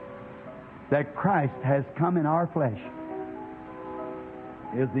 that Christ has come in our flesh,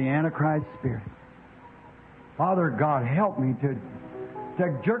 is the Antichrist spirit. Father God, help me to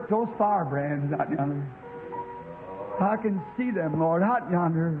jerk those firebrands out yonder. I can see them, Lord, out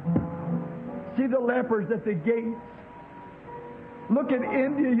yonder. See the lepers at the gates. Look at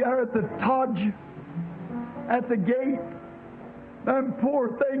India yonder at the Taj, at the gate. Them poor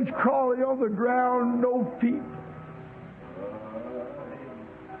things crawling on the ground, no feet.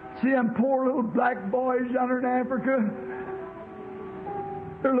 See them poor little black boys yonder in Africa.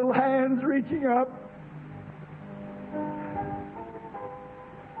 Their little hands reaching up.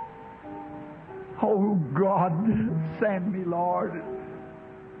 Oh, God, send me, Lord.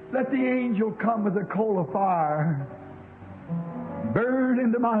 Let the angel come with a coal of fire. Burn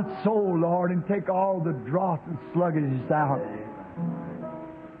into my soul, Lord, and take all the dross and sluggishness out.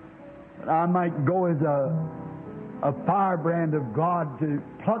 That I might go as a firebrand of God to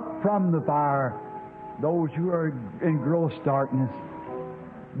pluck from the fire those who are in gross darkness.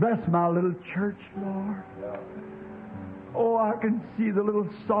 Bless my little church, Lord. Oh, I can see the little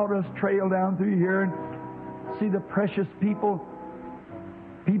sawdust trail down through here and see the precious people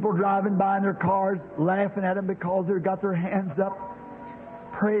driving by in their cars, laughing at them because they've got their hands up,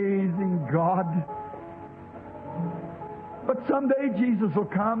 praising God. But someday Jesus will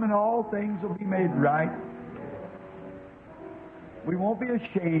come and all things will be made right. We won't be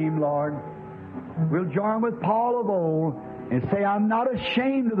ashamed, Lord. We'll join with Paul of old and say, I'm not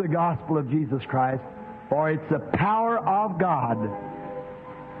ashamed of the gospel of Jesus Christ, for it's the power of God,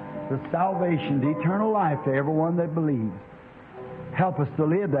 the salvation, the eternal life to everyone that believes. Help us to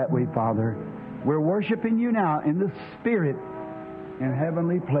live that way, Father. We're worshiping You now in the Spirit in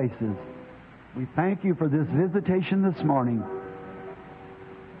heavenly places. We thank You for this visitation this morning.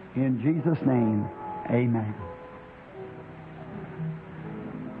 In Jesus' name, amen.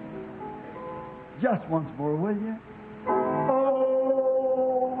 Just once more, will you? Oh,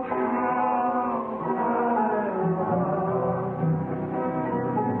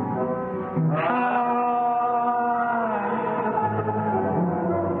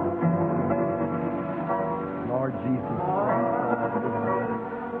 Lord Jesus,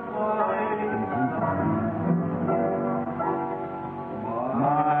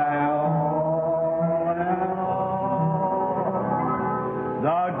 my all and all,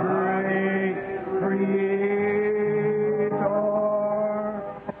 the great Creator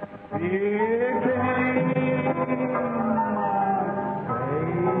became my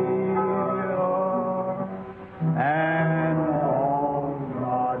Savior, and all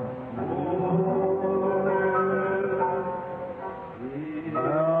God's glory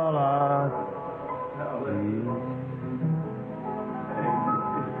will us see.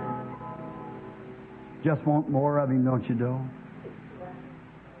 Just want more of Him, don't you, Doe?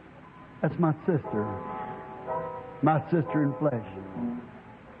 That's my sister in flesh.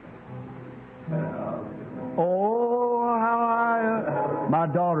 My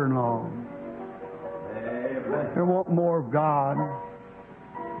daughter-in-law. They want more of God.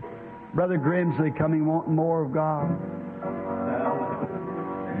 Brother Grimsley coming wanting more of God.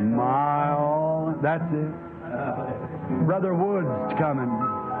 My all. That's it. Brother Woods coming.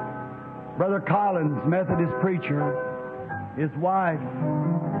 Brother Collins, Methodist preacher. His wife.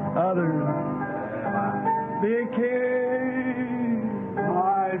 Others. Became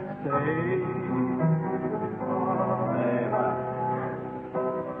my Savior.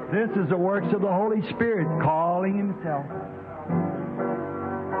 This is the works of the Holy Spirit calling Himself.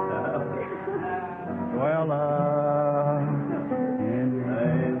 Well,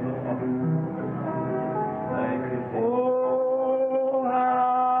 oh,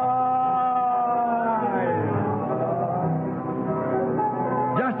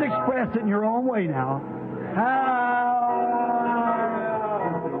 just express it in your own way now.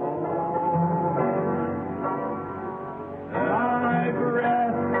 My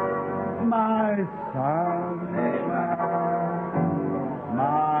breath, my son,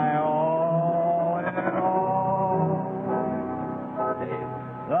 my all in all,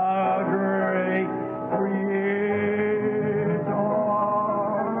 the great Creator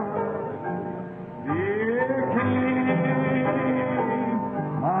became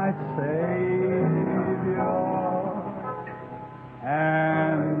my Savior,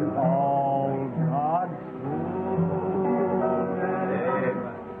 and all God's fullness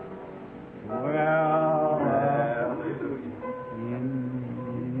dwell in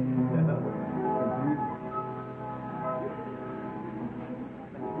Him.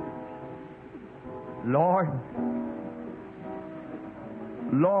 Lord,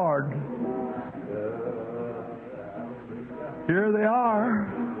 Lord, here they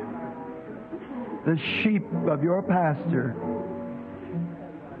are, the sheep of your pasture.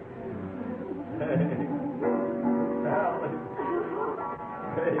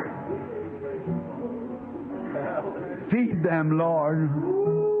 Feed them, Lord,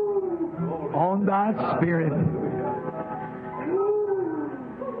 on thy Spirit.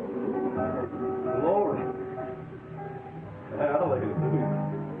 Glory. Hallelujah.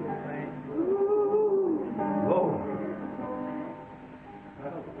 Glory.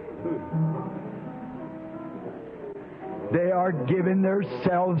 They are giving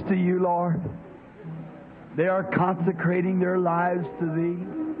themselves to you, Lord. They are consecrating their lives to Thee.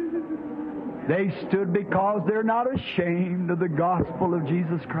 They stood because they're not ashamed of the gospel of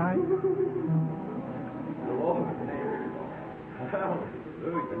Jesus Christ.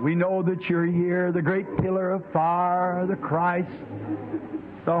 We know that You're here, the great pillar of fire, the Christ,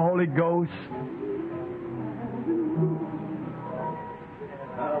 the Holy Ghost.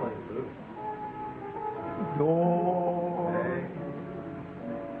 Lord,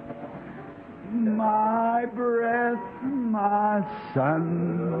 my breath, my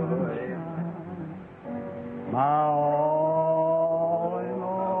sunshine, my all in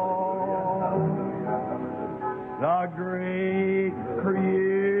all, the great Creator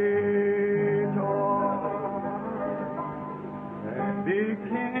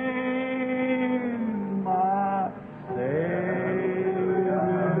became my Savior,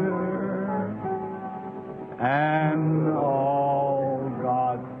 and all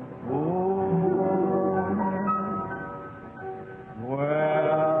God's fullness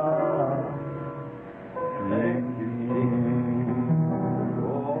dwell in Him.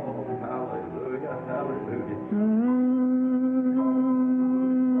 Oh, hallelujah, hallelujah.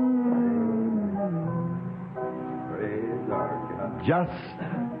 Praise our God. Just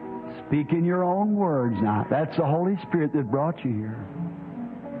speak in your own words now. That's the Holy Spirit that brought you here.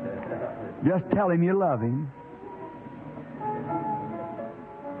 Just tell Him you love Him.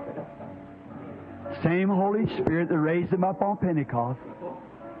 Same Holy Spirit that raised Him up on Pentecost.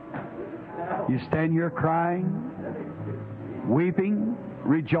 You stand here crying, weeping,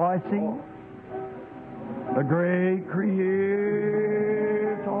 rejoicing. The great Creator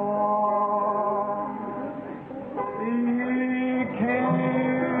became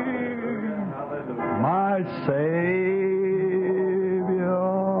my Savior,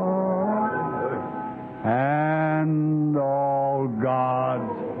 and all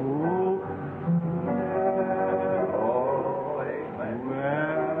God's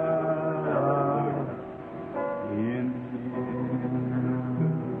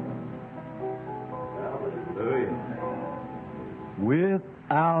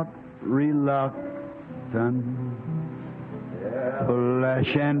without reluctance,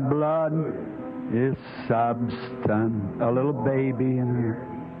 flesh and blood is substance. A little baby in her.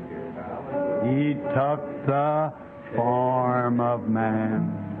 He took the form of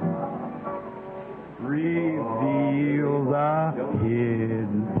man, reveal the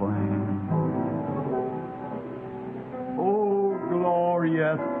hidden plan. Oh,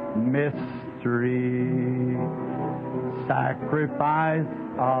 glorious mystery, sacrifice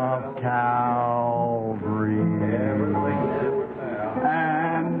of Calvary.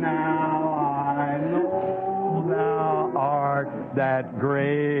 And now I know thou art that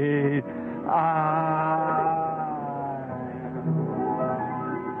great I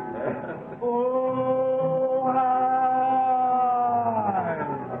am. Oh, high.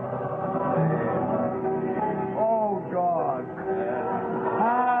 Oh, God.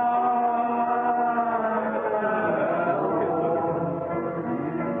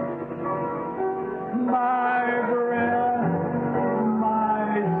 My breath,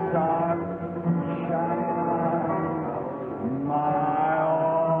 my sunshine, my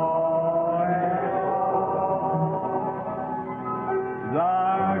all,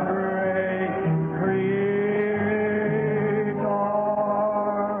 the great Creator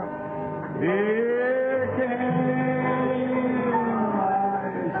became my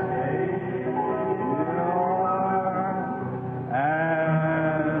Savior,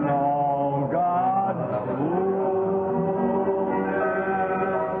 and all God's fullness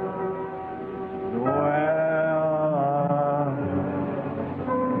dwelleth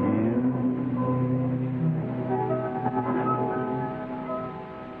in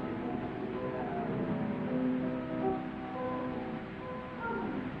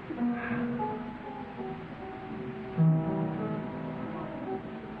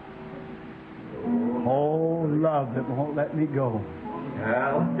Oh, love that won't let me go.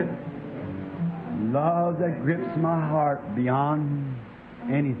 Love that grips my heart beyond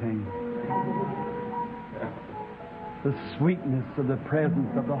anything. The sweetness of the presence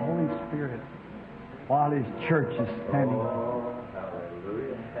of the Holy Spirit while His church is standing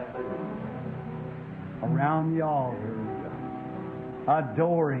around the altar,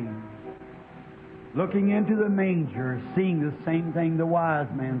 adoring, looking into the manger, seeing the same thing the wise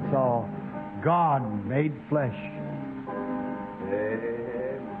man saw, God made flesh,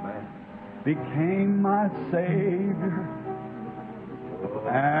 became my Savior,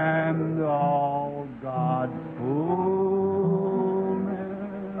 and all God's fullness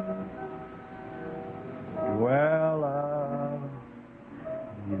dwelleth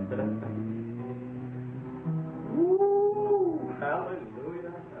in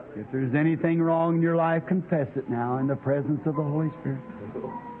Hallelujah. If there's anything wrong in your life, confess it now in the presence of the Holy Spirit.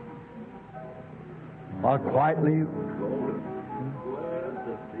 While quietly,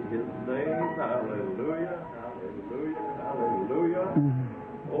 Blessed be His name. Hallelujah. Hallelujah. Hallelujah.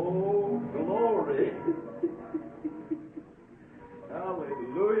 Oh, glory.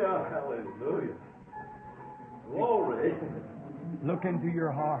 Hallelujah. Hallelujah. Glory. look into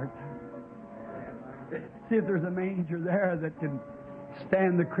your heart. See if there's a manger there that can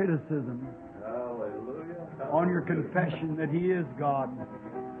stand the criticism Hallelujah. on your confession that He is God.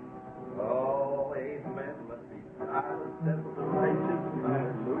 Oh, amen. Must be silent, step of the righteous.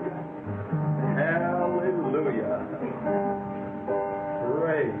 Hallelujah. Hallelujah.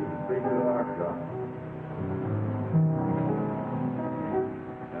 Praise be to our God.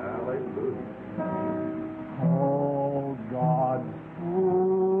 Hallelujah. Oh, God's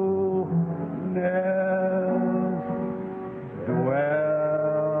fullness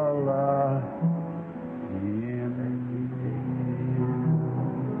dwelleth in me.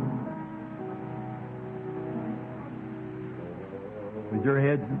 With your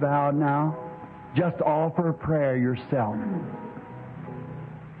heads bowed now, just offer a prayer yourself.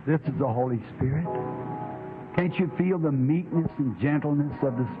 This is the Holy Spirit. Can't you feel the meekness and gentleness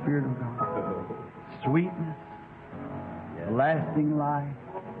of the Spirit of God? Sweetness, lasting life.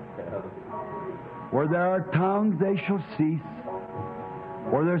 Where there are tongues, they shall cease.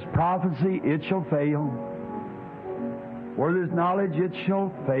 Where there's prophecy, it shall fail. Where there's knowledge, it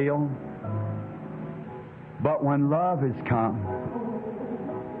shall fail. But when love is come,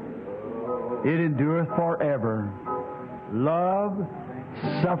 it endureth forever. Love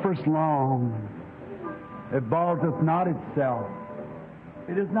suffers long. It vaunteth not itself.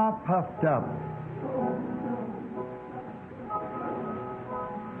 It is not puffed up.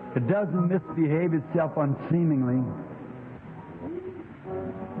 It doesn't misbehave itself unseemingly,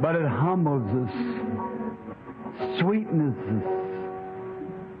 but it humbles us, sweetens us,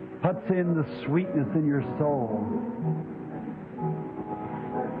 puts in the sweetness in your soul.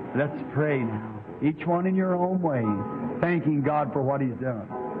 Let's pray now, each one in your own way, thanking God for what He's done.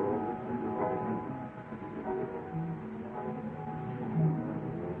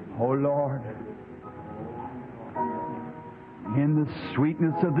 Oh Lord, in the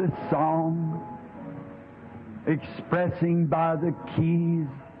sweetness of this song, expressing by the keys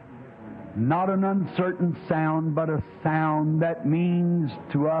not an uncertain sound, but a sound that means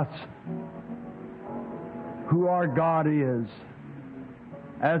to us who our God is,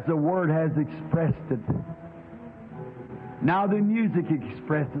 as the Word has expressed it. Now the music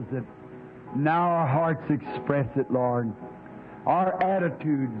expresses it. Now our hearts express it, Lord. Our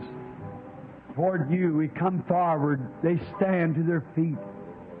attitudes toward You, we come forward. They stand to their feet.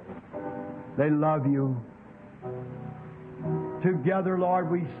 They love You. Together, Lord,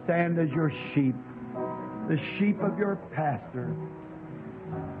 we stand as Your sheep, the sheep of Your pastor.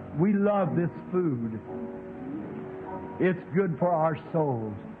 We love this food. It's good for our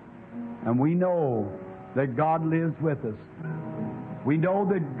souls. And we know that God lives with us. We know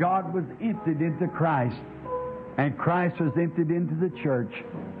that God was emptied into Christ, and Christ was emptied into the church.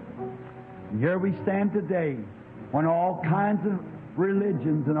 And here we stand today when all kinds of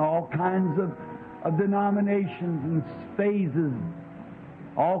religions and all kinds of denominations and phases,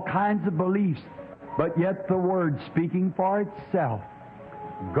 all kinds of beliefs, but yet the Word speaking for itself.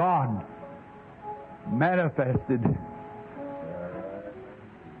 God manifested.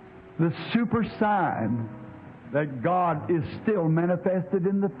 The super sign that God is still manifested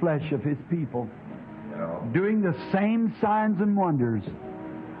in the flesh of His people, doing the same signs and wonders,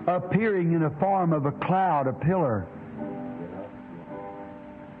 appearing in a form of a cloud, a pillar,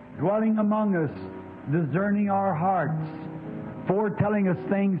 dwelling among us, discerning our hearts, foretelling us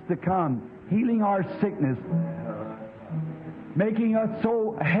things to come, healing our sickness, making us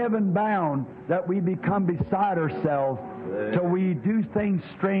so heaven-bound that we become beside ourselves till we do things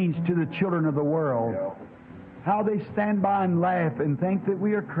strange to the children of the world. How they stand by and laugh and think that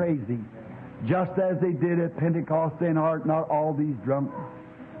we are crazy, just as they did at Pentecost. Then are not all these drunk?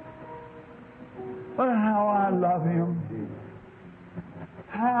 But how I love Him.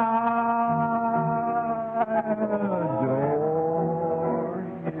 How I adore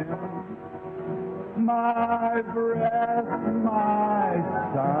Him. My breath, my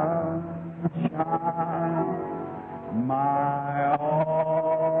sunshine, my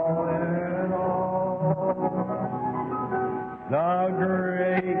all in all, the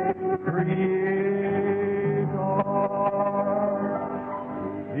great Creator,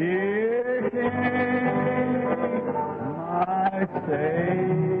 dear King, my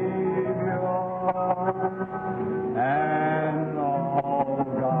Savior, and all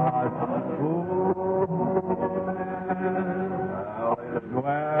God's fullness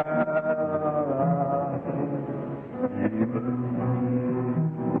dwelleth in me.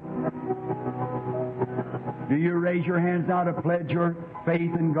 Do you raise your hands now to pledge your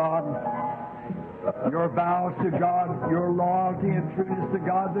faith in God, your vows to God, your loyalty and trueness to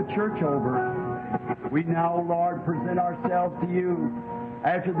God, the church over? We now, Lord, present ourselves to You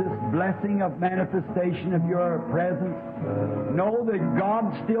after this blessing of manifestation of Your presence. Know that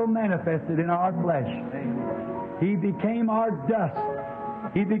God still manifested in our flesh. He became our dust.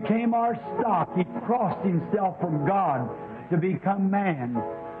 He became our stock. He crossed Himself from God to become man,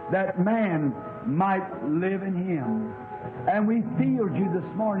 that man might live in Him. And we feel You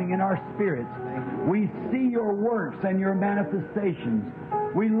this morning in our spirits. We see Your works and Your manifestations.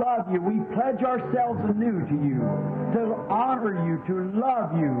 We love You. We pledge ourselves anew to You, to honor You, to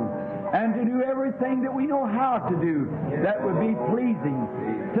love You, and to do everything that we know how to do that would be pleasing,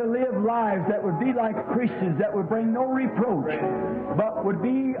 to live lives that would be like Christians, that would bring no reproach, but would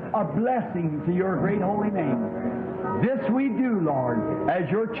be a blessing to Your great holy name. This we do, Lord, as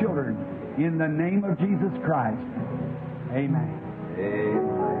Your children, in the name of Jesus Christ. Amen.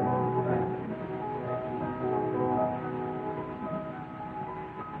 Amen.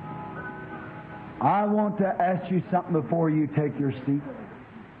 I want to ask you something before you take your seat.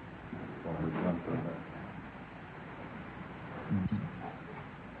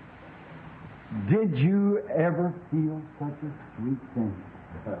 Did you ever feel such a sweet thing?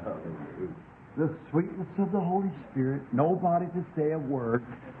 The sweetness of the Holy Spirit, nobody to say a word,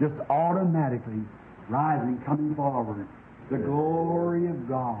 just automatically rising, coming forward. The glory of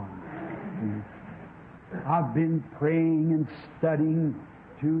God. I've been praying and studying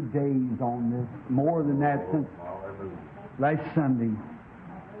 2 days on this, more than that since last Sunday.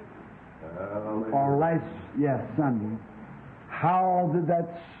 Or Sunday. How did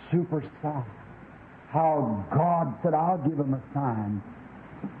that super sign? How God said, I'll give them a sign.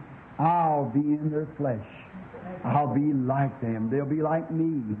 I'll be in their flesh. I'll be like them. They'll be like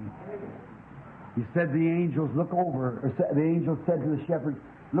me. He said the angels look over, or the angel said to the shepherds,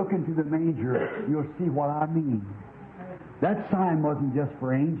 look into the manger, you'll see what I mean. That sign wasn't just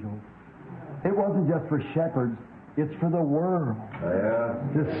for angels. It wasn't just for shepherds. It's for the world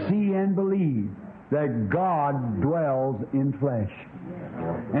to see and believe. that God dwells in flesh.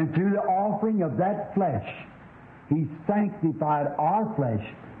 And through the offering of that flesh, He sanctified our flesh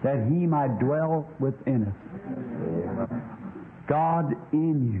that He might dwell within us. God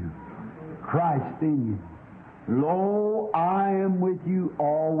in you, Christ in you. Lo, I am with you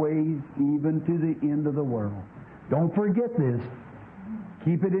always, even to the end of the world. Don't forget this.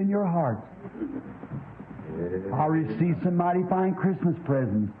 Keep it in your hearts. I received some mighty fine Christmas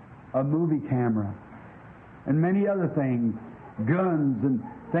presents, a movie camera, and many other things, guns and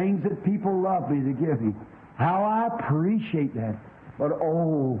things that people love me to give me. How I appreciate that. But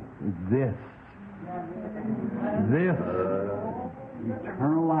oh, this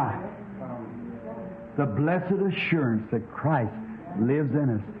eternal life, the blessed assurance that Christ lives in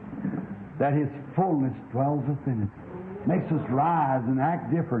us, that His fullness dwells within us, makes us rise and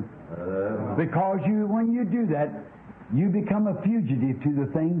act different. Because when you do that, you become a fugitive to the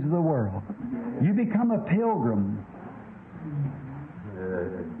things of the world. You become a pilgrim.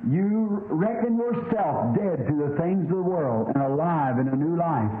 You reckon yourself dead to the things of the world and alive in a new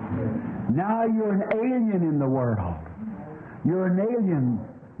life. Now you're an alien in the world. You're an alien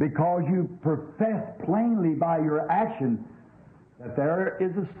because you profess plainly by your action that there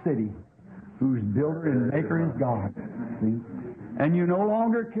is a city whose builder and maker is God. See? And you no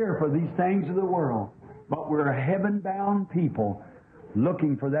longer care for these things of the world, but we're a heaven-bound people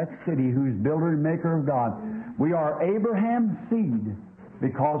looking for that city whose builder and maker of God. We are Abraham's seed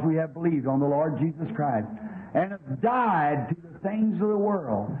because we have believed on the Lord Jesus Christ and have died to the things of the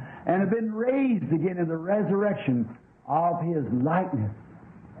world and have been raised again in the resurrection of His likeness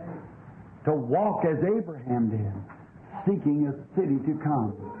to walk as Abraham did, seeking a city to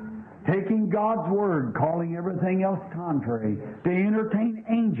come, taking God's Word, calling everything else contrary, to entertain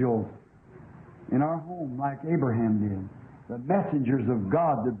angels in our home like Abraham did, the messengers of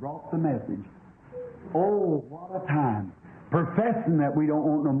God that brought the message. Oh, what a time. Professing that we don't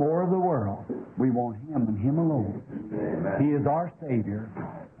want no more of the world. We want Him and Him alone. Amen. He is our Savior.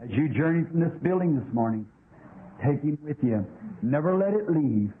 As you journey from this building this morning, take Him with you. Never let it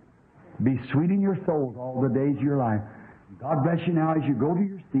leave. Be sweet in your souls all the days of your life. God bless you now as you go to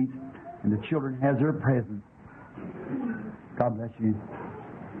your seats and the children has their presents. God bless you.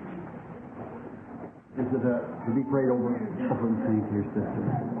 Is it to be prayed over? Thank you, sister.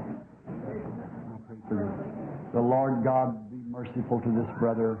 I'll pray for this. The Lord God be merciful to this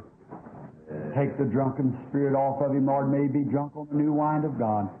brother. Take the drunken spirit off of him, Lord. May he be drunk on the new wine of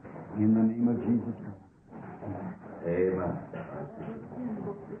God. In the name of Jesus Christ. Amen.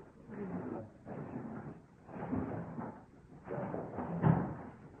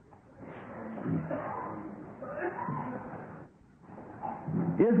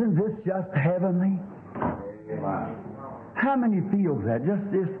 Isn't this just heavenly? Amen. How many feels that?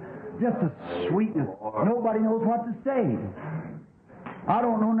 Just a sweetness. Nobody knows what to say. I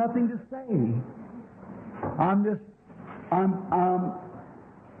don't know nothing to say. I'm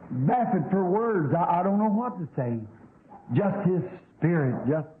baffled for words. I don't know what to say. Just His Spirit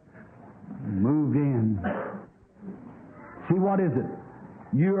just moved in. See, what is it?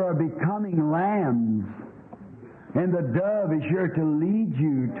 You are becoming lambs, and the dove is here to lead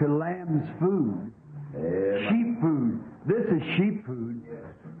you to lamb's food. Sheep food. This is sheep food.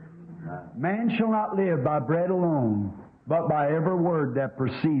 Man shall not live by bread alone, but by every word that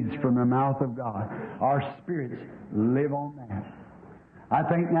proceeds from the mouth of God. Our spirits live on that. I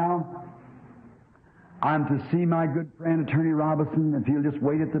think now I'm to see my good friend Attorney Robinson. If he'll just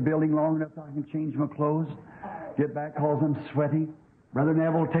wait at the building long enough so I can change my clothes, get back because I'm sweaty. Brother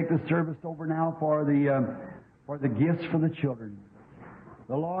Neville will take the service over now for the gifts for the children.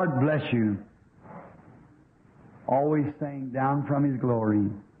 The Lord bless you. Always saying down from His glory.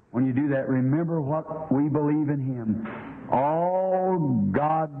 When you do that, remember what we believe in Him. All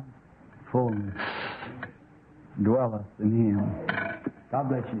God's fullness dwelleth in Him. God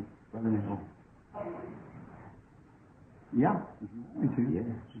bless you, Brother Neville. Yeah, if you want me to. Yes.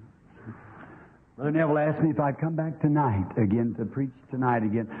 Brother Neville asked me if I'd come back tonight again to preach tonight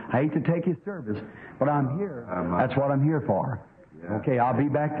again. I hate to take his service, but I'm here. That's what I'm here for. Yeah. Okay, I'll be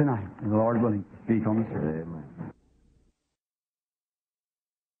back tonight, and the Lord willing, speak on the service. Amen.